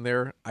I've eaten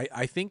there.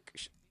 I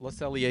think Le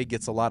Cellier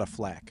gets a lot of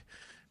flack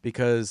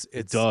because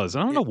It does.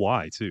 I don't know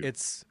why, too.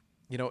 It's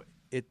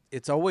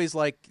it's always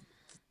like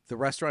the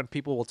restaurant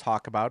people will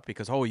talk about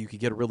because you could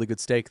get a really good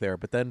steak there,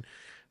 but then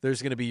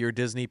there's going to be your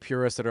Disney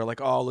purists that are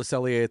like, oh, Le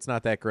Cellier, it's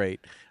not that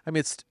great. I mean,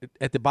 it's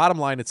at the bottom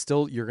line, it's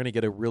still you're going to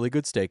get a really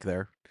good steak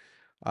there.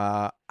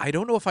 I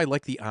don't know if I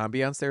like the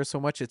ambiance there so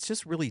much. It's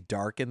just really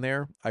dark in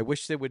there. I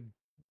wish they would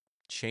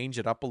change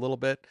it up a little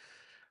bit.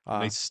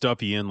 They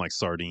stuff you in like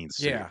sardines,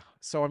 too. Yeah.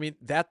 So I mean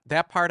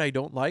that part I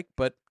don't like,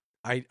 but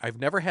I've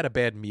never had a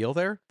bad meal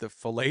there. The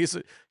fillets,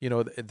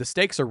 the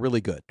steaks are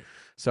really good.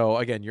 So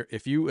again,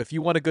 if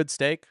you want a good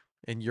steak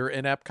and you're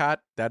in Epcot,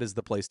 that is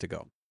the place to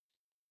go.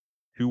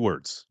 2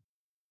 words.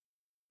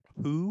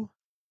 Poutine.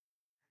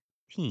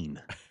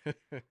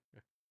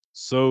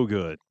 So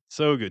good.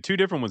 So good. 2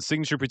 different ones.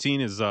 Signature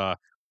poutine is the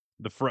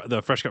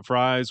fresh cut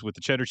fries with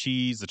the cheddar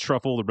cheese, the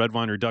truffle, the red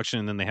wine reduction,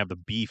 and then they have the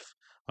beef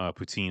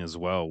poutine as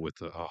well with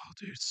dude,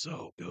 it's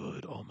so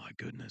good. Oh my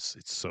goodness.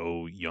 It's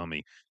so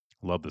yummy.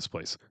 Love this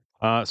place.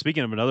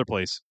 Speaking of another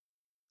place,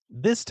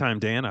 this time,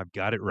 Dan, I've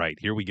got it right.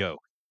 Here we go.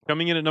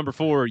 Coming in at number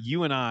 4,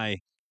 you and I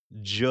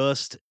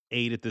just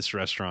ate at this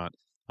restaurant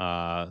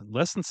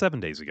less than 7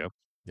 days ago.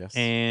 Yes.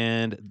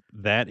 And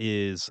that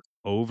is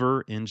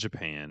over in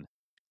Japan,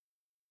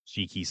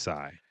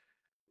 Shikisai.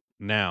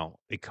 Now,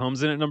 it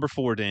comes in at number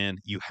 4, Dan.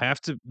 You have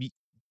to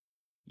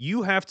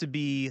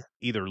be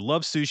either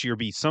love sushi or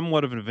be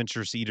somewhat of an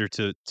adventurous eater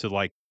to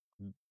like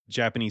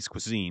Japanese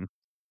cuisine.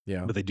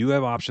 Yeah. But they do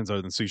have options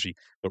other than sushi.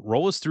 But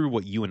roll us through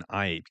what you and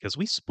I ate because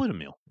we split a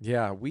meal.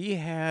 Yeah,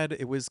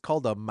 it was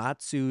called a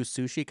Matsu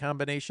sushi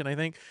combination, I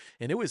think.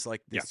 And it was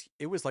like this,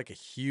 It was like a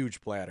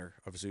huge platter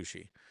of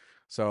sushi.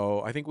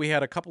 So I think we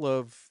had a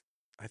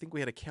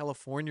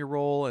California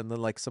roll and then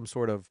like some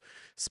sort of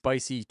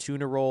spicy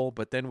tuna roll.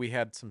 But then we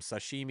had some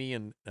sashimi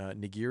and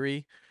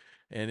nigiri.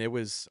 And it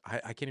was, I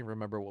can't even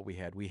remember what we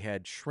had. We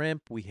had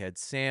shrimp, we had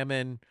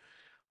salmon.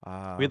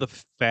 We had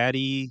the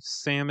fatty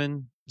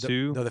salmon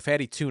too. No, the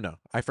fatty tuna.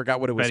 I forgot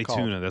what it was called.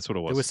 Fatty tuna, that's what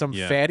it was. There was some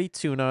fatty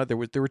tuna. There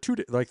were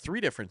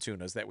 3 different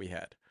tunas that we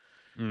had.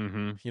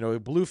 Mm-hmm.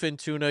 Bluefin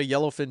tuna,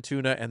 yellowfin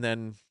tuna, and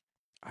then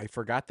I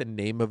forgot the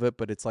name of it,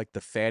 but it's like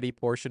the fatty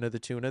portion of the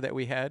tuna that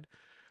we had.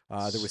 There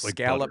was Like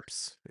butter.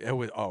 scallops. It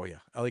was, oh yeah,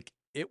 like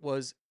it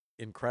was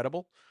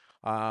incredible.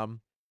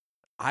 I'm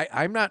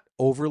not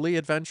overly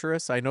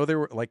adventurous. I know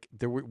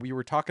we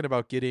were talking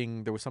about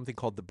there was something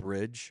called the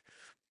bridge,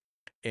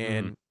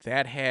 and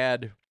that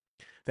had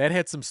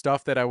some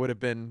stuff that I would have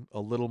been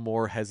a little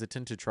more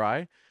hesitant to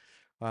try.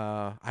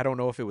 I don't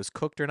know if it was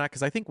cooked or not,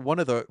 because I think one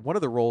of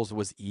the rolls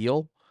was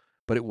eel,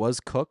 but it was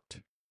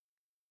cooked,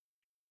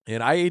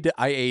 and I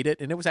ate it,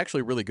 and it was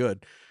actually really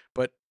good.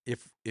 But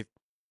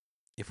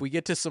if we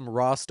get to some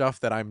raw stuff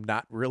that I'm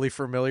not really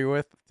familiar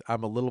with,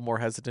 I'm a little more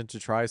hesitant to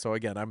try. So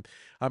again,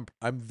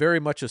 I'm very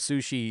much a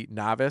sushi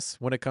novice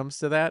when it comes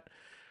to that.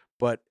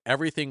 But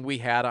everything we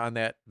had on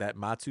that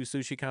matsu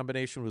sushi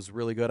combination was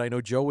really good. I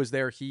know Joe was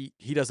there. He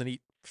doesn't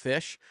eat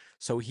fish,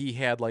 so he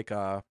had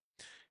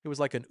it was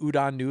like an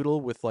udon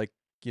noodle with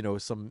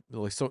some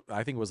so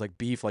I think it was like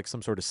beef, like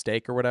some sort of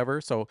steak or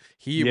whatever. So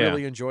he Yeah.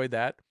 really enjoyed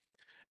that.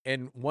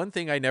 And one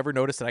thing I never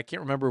noticed, and I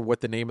can't remember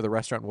what the name of the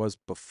restaurant was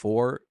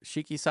before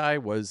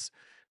Shikisai, was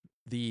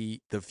the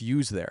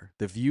views there.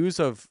 The views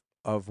of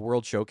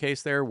World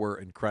Showcase there were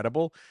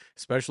incredible,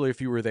 especially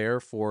if you were there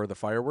for the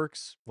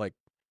fireworks. Like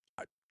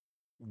uh,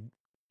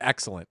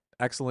 excellent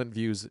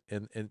views.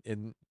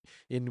 And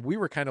we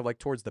were kind of like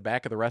towards the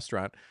back of the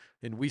restaurant,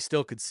 and we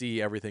still could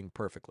see everything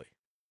perfectly.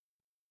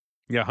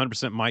 Yeah,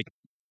 100%, Mike.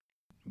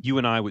 You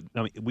and I would.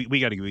 I mean, we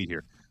got to go eat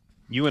here.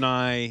 You and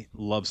I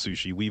love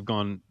sushi. We've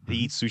gone to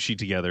eat sushi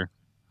together,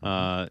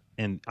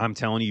 and I'm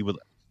telling you,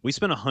 we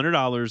spent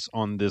 $100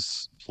 on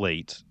this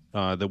plate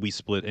that we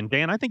split. And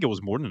Dan, I think it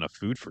was more than enough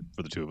food for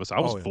the two of us. I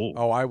was full.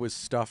 Oh, I was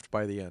stuffed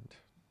by the end.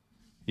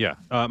 Yeah,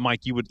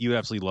 Mike, you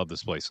absolutely love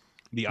this place.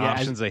 The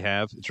options they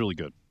have, it's really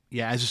good.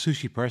 Yeah, as a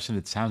sushi person,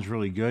 it sounds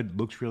really good,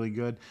 looks really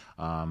good.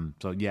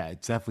 So yeah,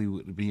 it's definitely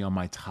would be on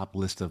my top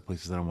list of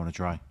places that I want to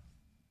try.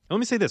 Let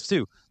me say this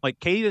too. Like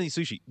Katie doesn't eat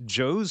sushi.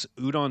 Joe's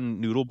udon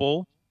noodle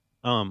bowl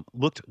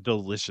looked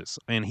delicious,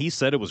 and he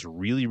said it was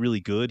really,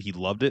 really good. He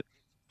loved it.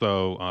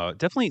 So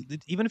definitely,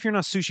 even if you're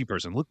not a sushi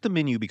person, look at the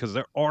menu because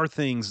there are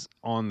things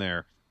on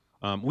there.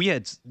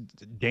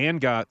 Dan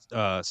got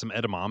some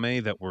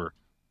edamame that were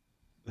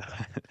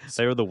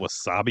they were the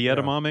wasabi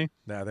edamame.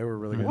 Yeah, they were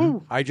really good.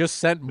 Woo. I just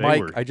sent They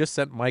Mike. were- I just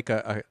sent Mike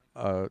a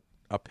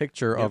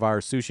picture of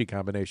our sushi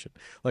combination.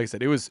 Like I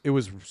said, it was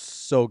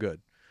so good.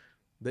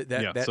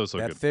 That so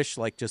that good. fish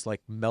just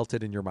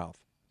melted in your mouth.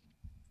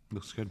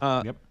 Looks good.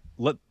 Yep.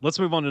 Let's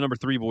move on to number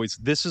 3, boys.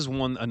 This is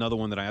another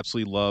one that I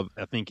absolutely love.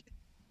 I think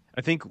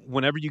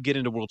whenever you get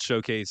into World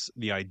Showcase,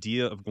 the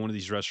idea of going to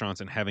these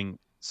restaurants and having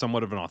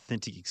somewhat of an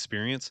authentic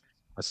experience,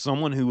 as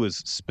someone who has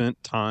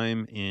spent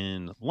time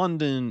in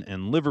London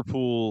and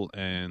Liverpool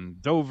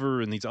and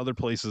Dover and these other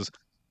places,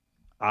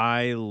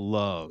 I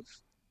love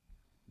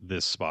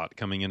this spot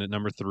coming in at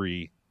number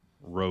 3,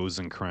 Rose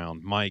and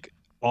Crown. Mike,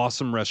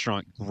 awesome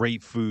restaurant,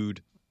 great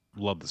food.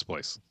 Love this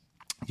place.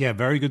 Yeah,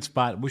 very good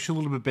spot. Wish a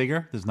little bit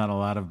bigger. There's not a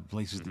lot of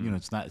places.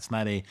 It's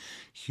not a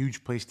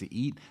huge place to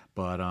eat,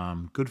 but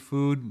good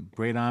food,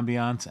 great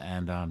ambiance,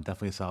 and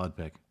definitely a solid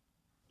pick.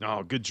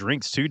 Oh, good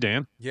drinks too,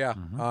 Dan. Yeah,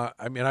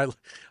 I mean,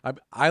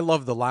 I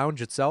love the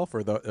lounge itself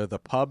or the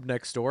pub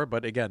next door,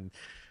 but again,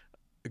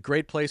 a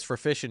great place for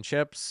fish and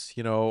chips,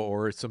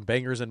 or some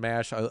bangers and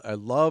mash. I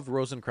love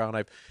Rose and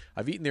Crown.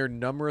 I've eaten there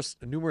numerous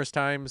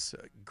times.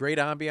 Great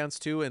ambiance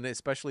too, and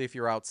especially if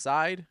you're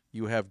outside,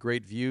 you have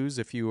great views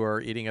if you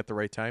are eating at the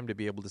right time to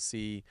be able to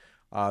see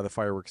the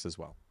fireworks as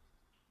well.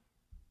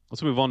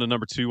 Let's move on to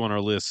number 2 on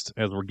our list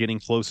as we're getting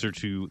closer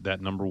to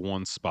that number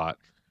 1 spot.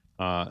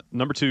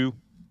 Number 2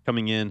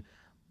 coming in.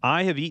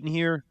 I have eaten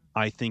here.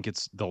 I think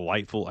it's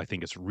delightful. I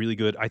think it's really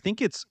good. I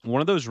think it's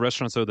one of those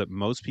restaurants, though, that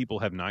most people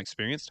have not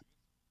experienced.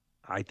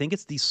 I think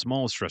it's the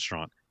smallest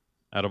restaurant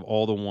out of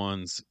all the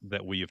ones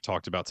that we have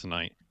talked about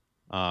tonight.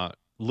 A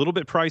little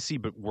bit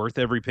pricey, but worth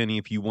every penny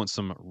if you want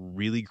some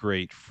really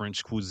great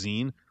French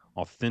cuisine,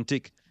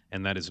 authentic,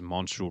 and that is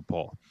Monsieur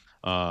Paul.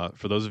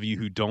 For those of you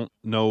who don't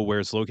know where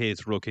it's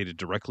located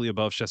directly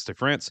above Cheste de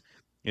France.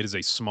 It is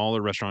a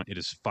smaller restaurant. It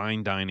is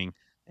fine dining,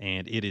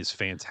 and it is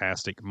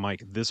fantastic.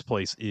 Mike, this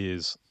place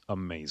is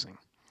amazing.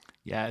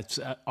 Yeah, it's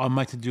on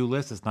my to-do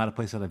list. It's not a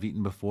place that I've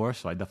eaten before,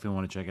 so I definitely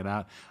want to check it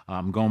out.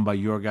 I'm going by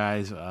your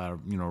guys,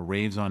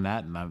 raves on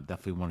that, and I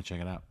definitely want to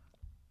check it out.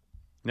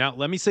 Now,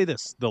 let me say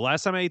this. The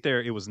last time I ate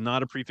there, it was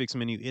not a prefix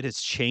menu. It has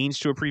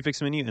changed to a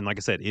prefix menu, and like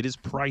I said, it is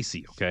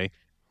pricey, okay?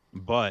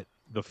 But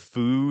the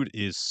food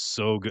is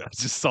so good. I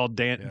just saw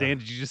Dan. Yeah. Dan,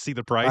 did you just see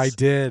the price? I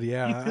did, You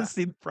yeah. just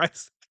see the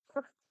price.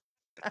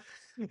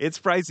 It's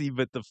pricey,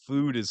 but the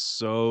food is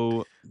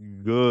so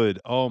good.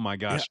 Oh my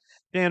gosh.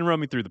 Dan, run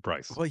me through the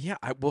price. Well, yeah.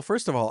 Well,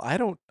 first of all, I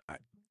don't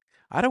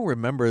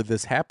remember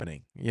this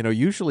happening.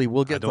 Usually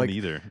we'll I get don't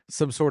either.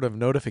 some sort of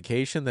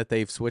notification that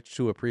they've switched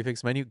to a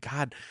prefix menu.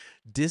 God,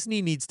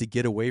 Disney needs to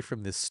get away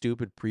from this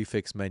stupid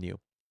prefix menu.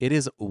 It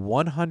is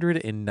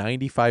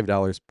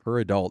 $195 per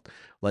adult.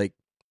 Like,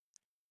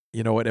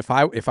 you know what? If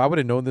I would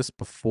have known this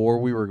before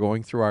we were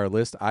going through our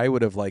list, I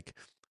would have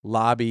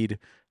lobbied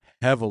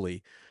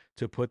heavily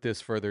to put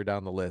this further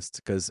down the list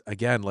because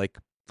again, like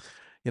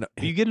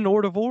You get an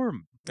hors d'oeuvre.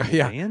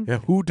 yeah, man. yeah,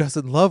 who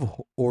doesn't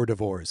love hors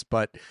d'oeuvres?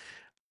 But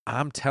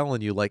I'm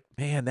telling you, like,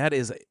 man, that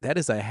is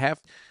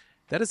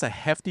a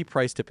hefty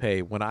price to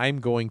pay when I'm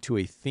going to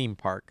a theme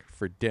park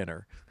for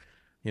dinner.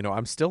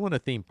 I'm still in a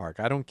theme park.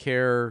 I don't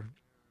care,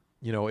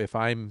 if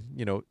I'm,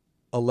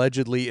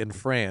 allegedly in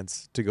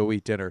France to go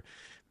eat dinner.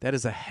 That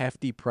is a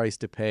hefty price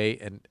to pay,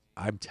 and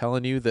I'm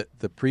telling you that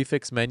the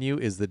prefix menu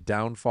is the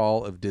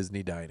downfall of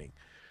Disney dining.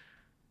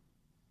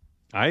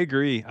 I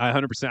agree.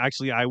 100%.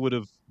 Actually, I would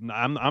have.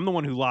 I'm the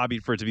one who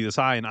lobbied for it to be this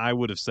high, and I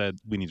would have said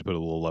we need to put it a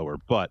little lower.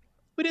 But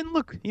we didn't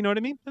look. You know what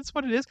I mean? That's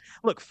what it is.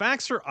 Look,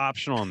 facts are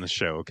optional on the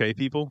show. Okay,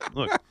 people.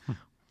 Look,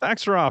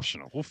 facts are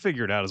optional. We'll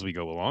figure it out as we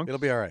go along. It'll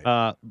be all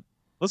right.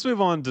 Let's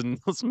move on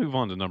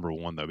to number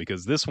one though,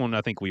 because this one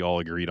I think we all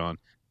agreed on.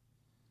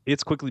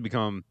 It's quickly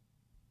become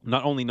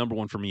not only number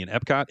one for me in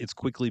Epcot. It's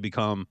quickly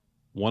become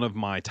one of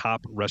my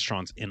top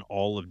restaurants in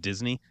all of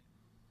Disney.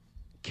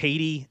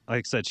 Katie,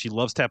 like I said, she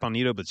loves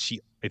Tapanito, but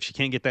if she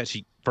can't get that,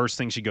 first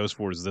thing she goes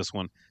for is this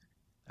one.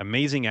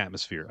 Amazing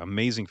atmosphere,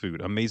 amazing food,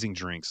 amazing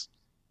drinks,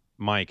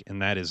 Mike,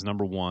 and that is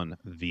number one,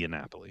 Via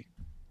Napoli.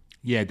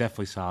 Yeah,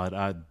 definitely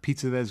solid.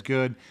 Pizza that's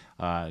good.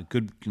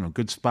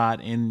 Good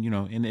spot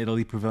in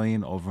Italy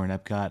Pavilion over in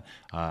Epcot.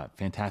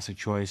 Fantastic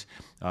choice.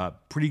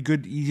 Pretty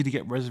good, easy to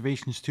get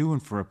reservations too.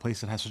 And for a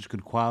place that has such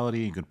good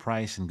quality and good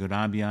price and good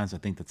ambiance, I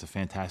think that's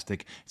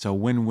it's a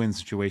win-win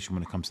situation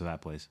when it comes to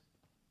that place.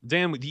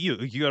 Dan, with you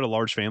got a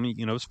large family,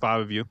 it's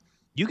 5 of you.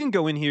 You can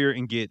go in here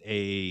and get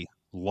a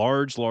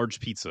large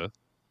pizza,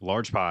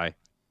 large pie,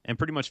 and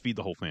pretty much feed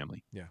the whole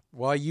family. Yeah.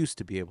 Well, I used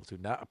to be able to.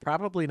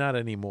 Probably not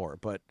anymore,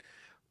 but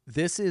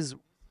this is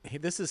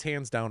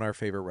hands down our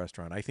favorite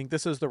restaurant. I think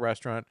this is the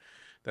restaurant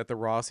that the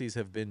Rossies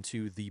have been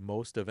to the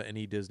most of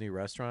any Disney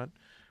restaurant.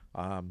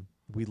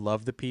 We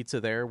love the pizza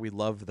there. We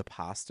love the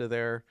pasta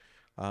there.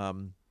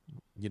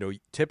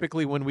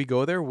 Typically when we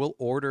go there, we'll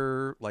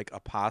order like a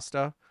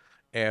pasta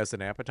as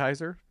an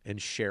appetizer and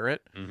share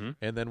it. Mm-hmm.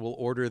 And then we'll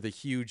order the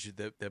huge,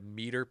 the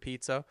meter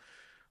pizza.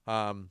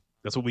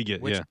 That's what we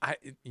get. Which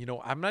yeah.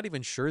 I'm not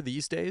even sure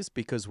these days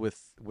because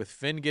with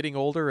Finn getting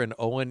older and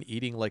Owen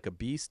eating like a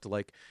beast,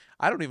 like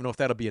I don't even know if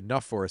that'll be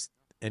enough for us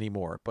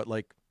anymore. But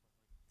like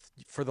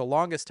for the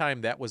longest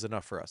time, that was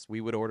enough for us. We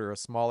would order a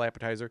small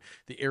appetizer.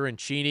 The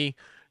arancini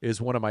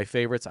is one of my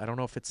favorites. I don't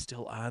know if it's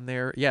still on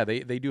there. Yeah,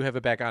 they do have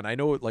it back on. I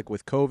know like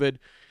with COVID,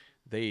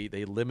 they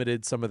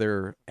limited some of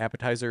their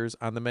appetizers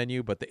on the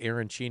menu, but the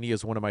arancini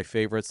is one of my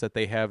favorites that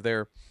they have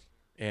there.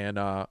 And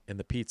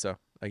the pizza,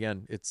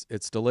 again,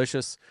 it's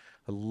delicious.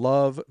 I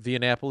love Via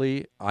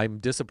Napoli. I'm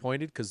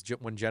disappointed because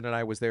when Jen and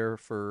I was there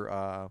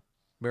for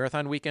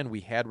marathon weekend,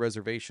 we had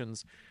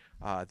reservations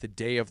the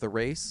day of the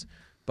race,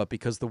 but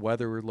because the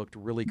weather looked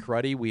really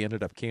cruddy, we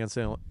ended up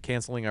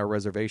canceling our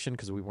reservation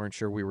because we weren't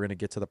sure we were going to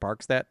get to the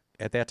parks at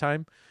that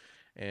time,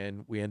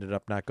 and we ended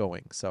up not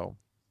going. So,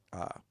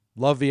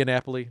 love Via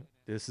Napoli.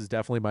 This is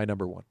definitely my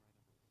number one.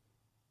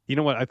 You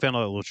know what? I found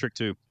out a little trick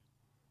too.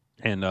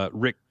 And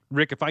Rick,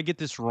 if I get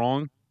this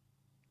wrong,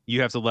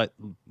 you have to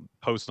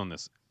post on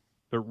this.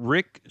 But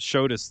Rick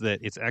showed us that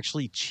it's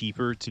actually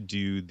cheaper to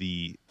do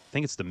I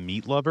think it's the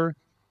meat lover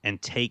and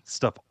take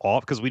stuff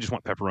off because we just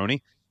want pepperoni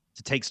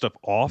to take stuff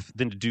off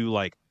than to do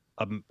like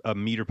a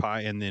meter pie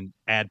and then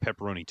add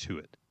pepperoni to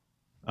it.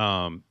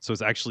 So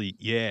it's actually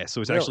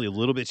actually a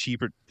little bit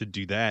cheaper to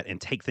do that and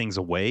take things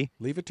away.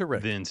 Leave it to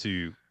Rick. Than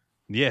to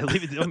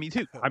leave it. Me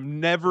too. I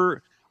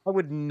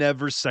would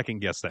never second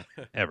guess that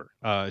ever.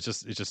 It's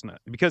just not,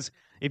 because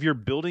if you're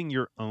building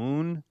your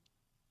own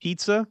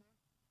pizza,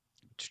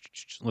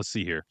 let's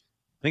see here.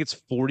 I think it's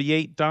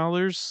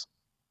 $48.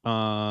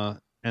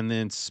 And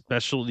then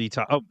specialty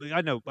top. Oh,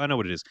 I know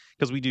what it is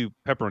because we do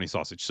pepperoni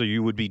sausage. So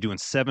you would be doing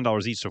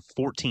 $7 each, so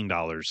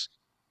 $14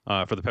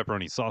 for the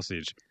pepperoni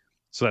sausage.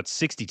 So that's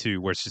 $62,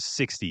 where it's just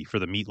 $60 for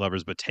the meat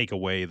lovers, but take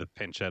away the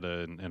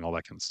pancetta and all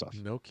that kind of stuff.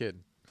 No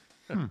kidding.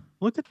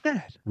 Look at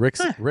that.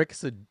 Rick's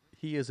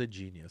he is a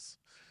genius.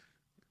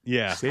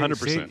 Yeah,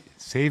 100%.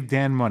 Save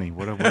Dan money.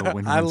 What a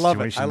win-win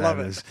situation I love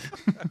that is.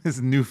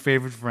 His new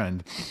favorite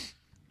friend.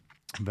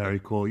 Very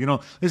cool.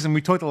 Listen,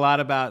 we talked a lot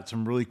about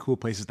some really cool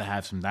places to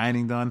have some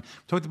dining done.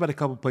 We talked about a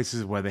couple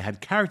places where they had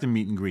character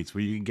meet and greets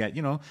where you can get,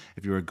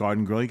 if you're a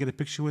Garden Girl, you get a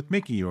picture with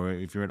Mickey, or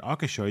if you're at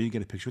Arca Show, you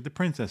get a picture with the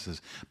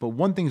princesses. But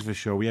one thing's for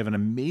sure, we have an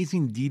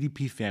amazing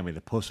DDP family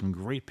that posts some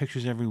great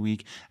pictures every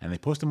week, and they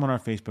post them on our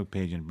Facebook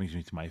page, and it brings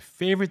me to my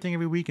favorite thing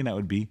every week, and that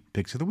would be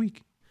Picks of the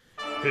Week.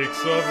 Picks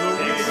of the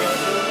week.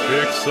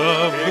 Picks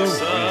of the week.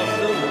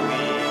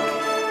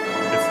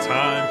 It's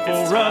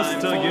time for us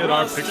to get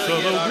our picks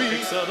of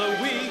the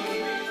week.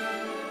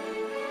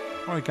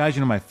 All right, guys,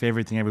 my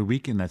favorite thing every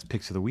week, and that's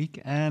Picks of the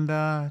Week. And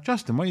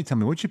Justin, why don't you tell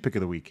me, what's your pick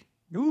of the week?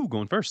 Ooh,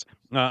 going first.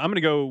 I'm going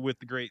to go with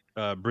the great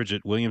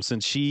Bridget Williamson.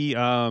 She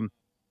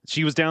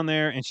was down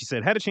there, and she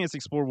said, had a chance to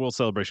explore World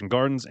Celebration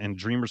Gardens and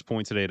Dreamers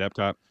Point today at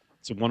Epcot.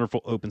 It's a wonderful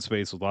open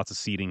space with lots of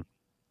seating.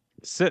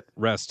 Sit,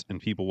 rest,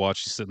 and people watch.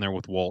 She's sitting there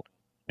with Walt.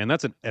 And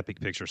that's an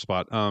epic picture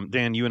spot.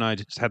 Dan, you and I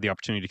just had the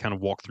opportunity to kind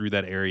of walk through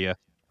that area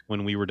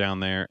when we were down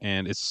there,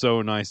 and it's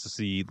so nice to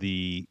see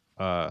the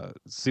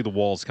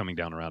walls coming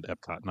down around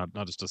Epcot,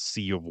 not just a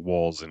sea of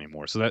walls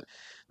anymore. So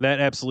that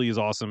absolutely is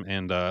awesome,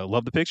 and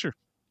love the picture.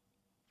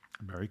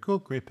 Very cool.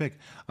 Great pick.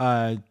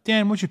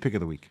 Dan, what's your pick of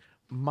the week?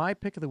 My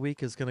pick of the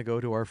week is going to go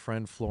to our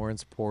friend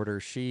Florence Porter.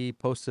 She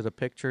posted a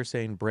picture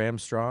saying, Bram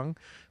Strong,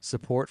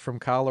 support from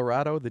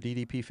Colorado. The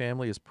DDP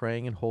family is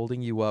praying and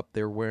holding you up.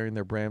 They're wearing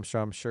their Bram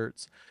Strong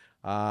shirts.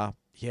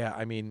 Yeah,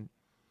 I mean,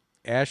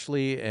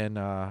 Ashley and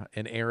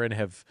Aaron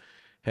have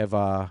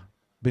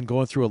been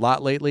going through a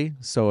lot lately.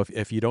 So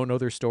if you don't know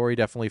their story,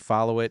 definitely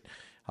follow it.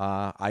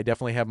 I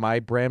definitely have my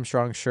Bram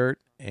Strong shirt,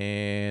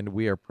 and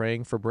we are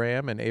praying for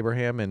Bram and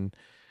Abraham, and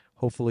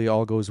hopefully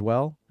all goes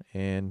well.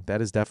 And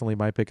that is definitely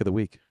my pick of the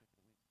week.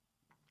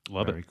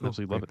 Love Very it. cool.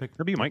 Absolutely love Great it. pick.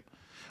 What about you, Mike?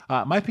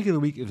 My pick of the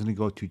week is going to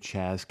go to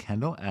Chaz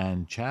Kendall,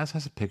 and Chaz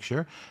has a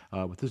picture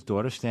with his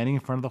daughter standing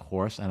in front of the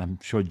horse, and I'm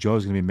sure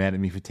Joe's going to be mad at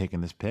me for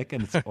taking this pic,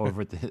 and it's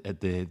over at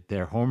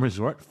their home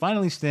resort,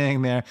 finally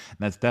staying there, and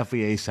that's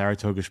definitely a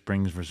Saratoga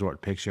Springs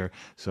resort picture.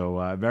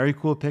 So very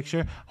cool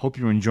picture. Hope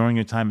you're enjoying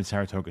your time at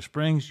Saratoga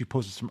Springs. You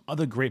posted some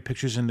other great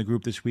pictures in the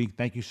group this week.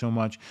 Thank you so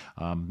much.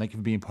 Thank you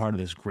for being part of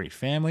this great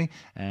family,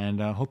 and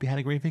hope you had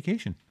a great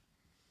vacation.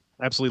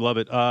 Absolutely love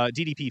it.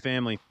 DDP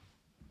family,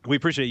 we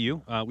appreciate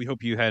you. We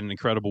hope you had an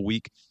incredible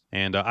week.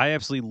 And I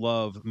absolutely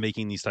love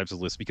making these types of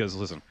lists because,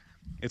 listen,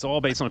 it's all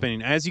based on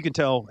opinion. As you can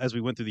tell, as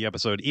we went through the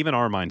episode, even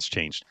our minds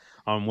changed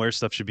on where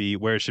stuff should be,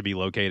 where it should be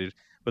located.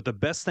 But the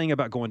best thing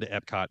about going to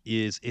Epcot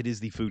is it is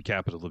the food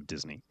capital of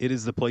Disney. It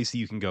is the place that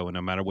you can go, and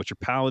no matter what your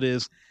palate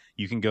is,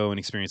 you can go and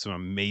experience some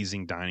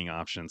amazing dining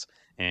options.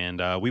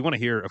 And we want to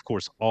hear, of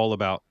course, all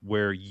about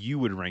where you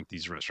would rank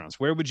these restaurants.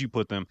 Where would you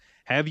put them?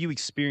 Have you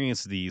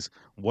experienced these?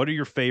 What are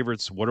your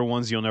favorites? What are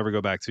ones you'll never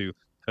go back to?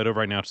 Head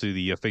over right now to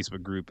the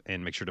Facebook group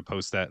and make sure to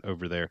post that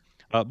over there.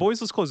 Boys,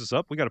 let's close this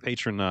up. We got a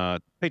patron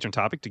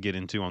topic to get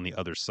into on the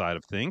other side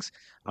of things.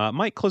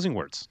 Mike, closing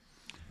words.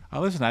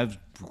 Listen, it's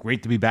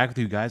great to be back with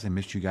you guys. I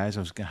missed you guys.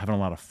 I was having a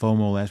lot of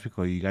FOMO last week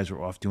while you guys were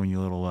off doing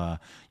your little,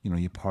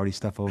 your party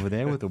stuff over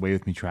there with Away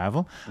With Me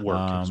travel. Work.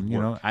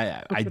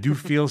 I do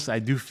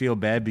feel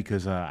bad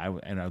because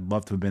I'd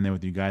love to have been there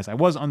with you guys. I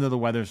was under the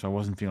weather, so I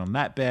wasn't feeling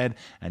that bad.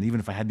 And even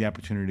if I had the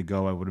opportunity to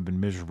go, I would have been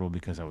miserable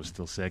because I was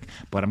still sick.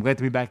 But I'm glad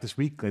to be back this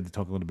week. Glad to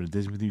talk a little bit of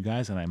Disney with you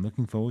guys, and I'm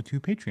looking forward to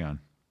Patreon.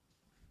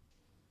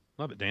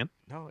 Love it, Dan.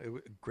 No,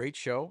 great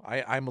show.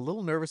 I'm a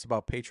little nervous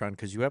about Patreon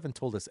because you haven't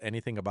told us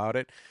anything about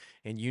it.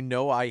 And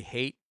I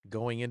hate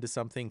going into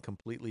something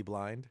completely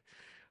blind.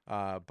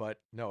 But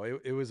no,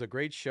 it was a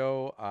great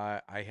show.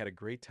 I had a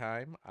great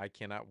time. I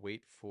cannot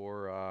wait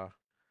to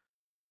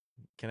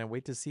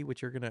see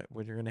what you're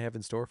gonna have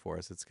in store for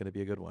us. It's gonna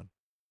be a good one.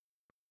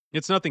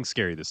 It's nothing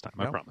scary this time,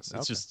 I No? promise.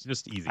 It's Okay.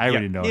 just easy. I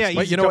already know. Yeah,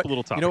 But easy couple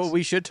little topics. You know what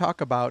we should talk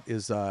about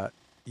is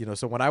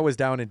so when I was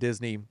down in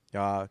Disney,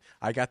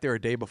 I got there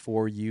a day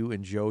before you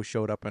and Joe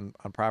showed up on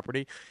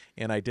property,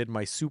 and I did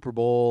my Super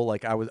Bowl.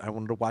 Like I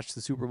wanted to watch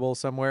the Super Bowl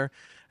somewhere.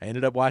 I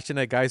ended up watching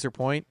it at Geyser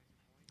Point.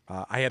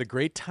 I had a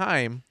great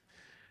time,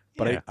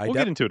 but yeah, we'll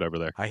get into it over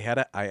there. I had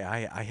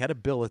a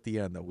bill at the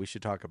end though. We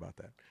should talk about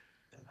that.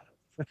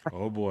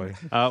 Oh boy.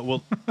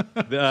 Well,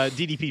 the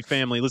DDP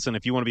family, listen,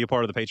 if you want to be a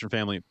part of the patron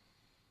family,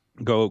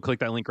 go click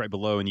that link right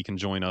below and you can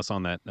join us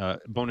on that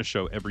bonus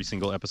show every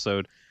single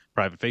episode.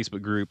 Private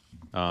Facebook group.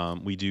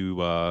 We do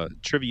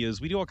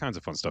trivias. We do all kinds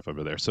of fun stuff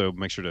over there. So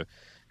make sure to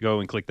go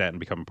and click that and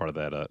become a part of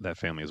that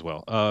family as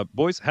well.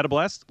 Boys, had a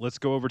blast. Let's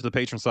go over to the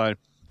patron side.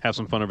 Have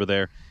some fun over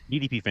there.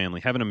 DDP family,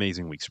 have an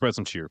amazing week. Spread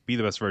some cheer. Be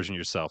the best version of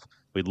yourself.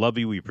 We love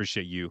you. We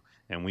appreciate you.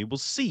 And we will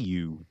see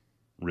you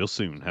real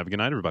soon. Have a good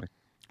night, everybody.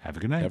 Have a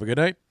good night. Have a good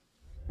night.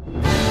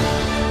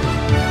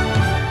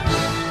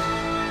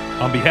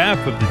 On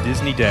behalf of the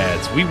Disney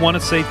Dads, we want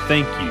to say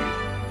thank you.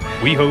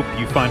 We hope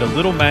you find a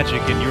little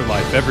magic in your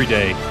life every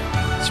day,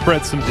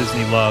 spread some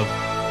Disney love,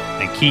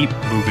 and keep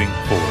moving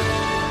forward.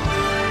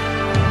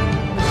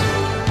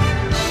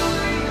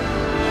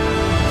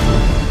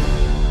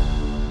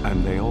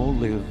 And they all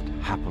lived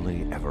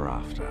happily ever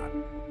after.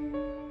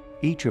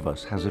 Each of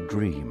us has a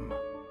dream,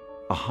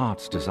 a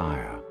heart's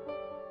desire.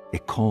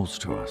 It calls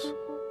to us.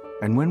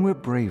 And when we're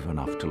brave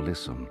enough to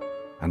listen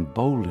and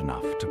bold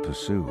enough to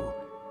pursue,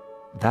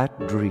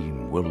 that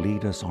dream will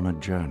lead us on a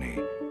journey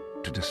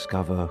to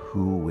discover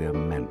who we're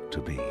meant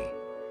to be.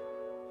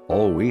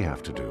 All we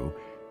have to do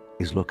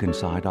is look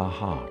inside our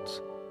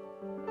hearts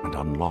and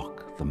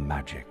unlock the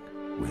magic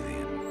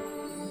within.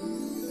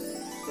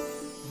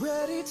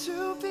 Ready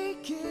to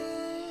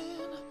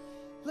begin,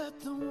 let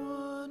them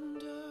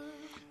wonder.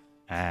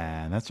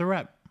 And that's a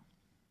wrap.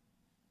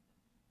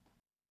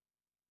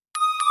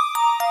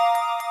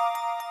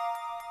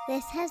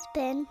 This has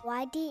been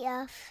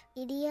YDF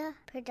Media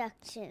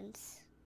Productions.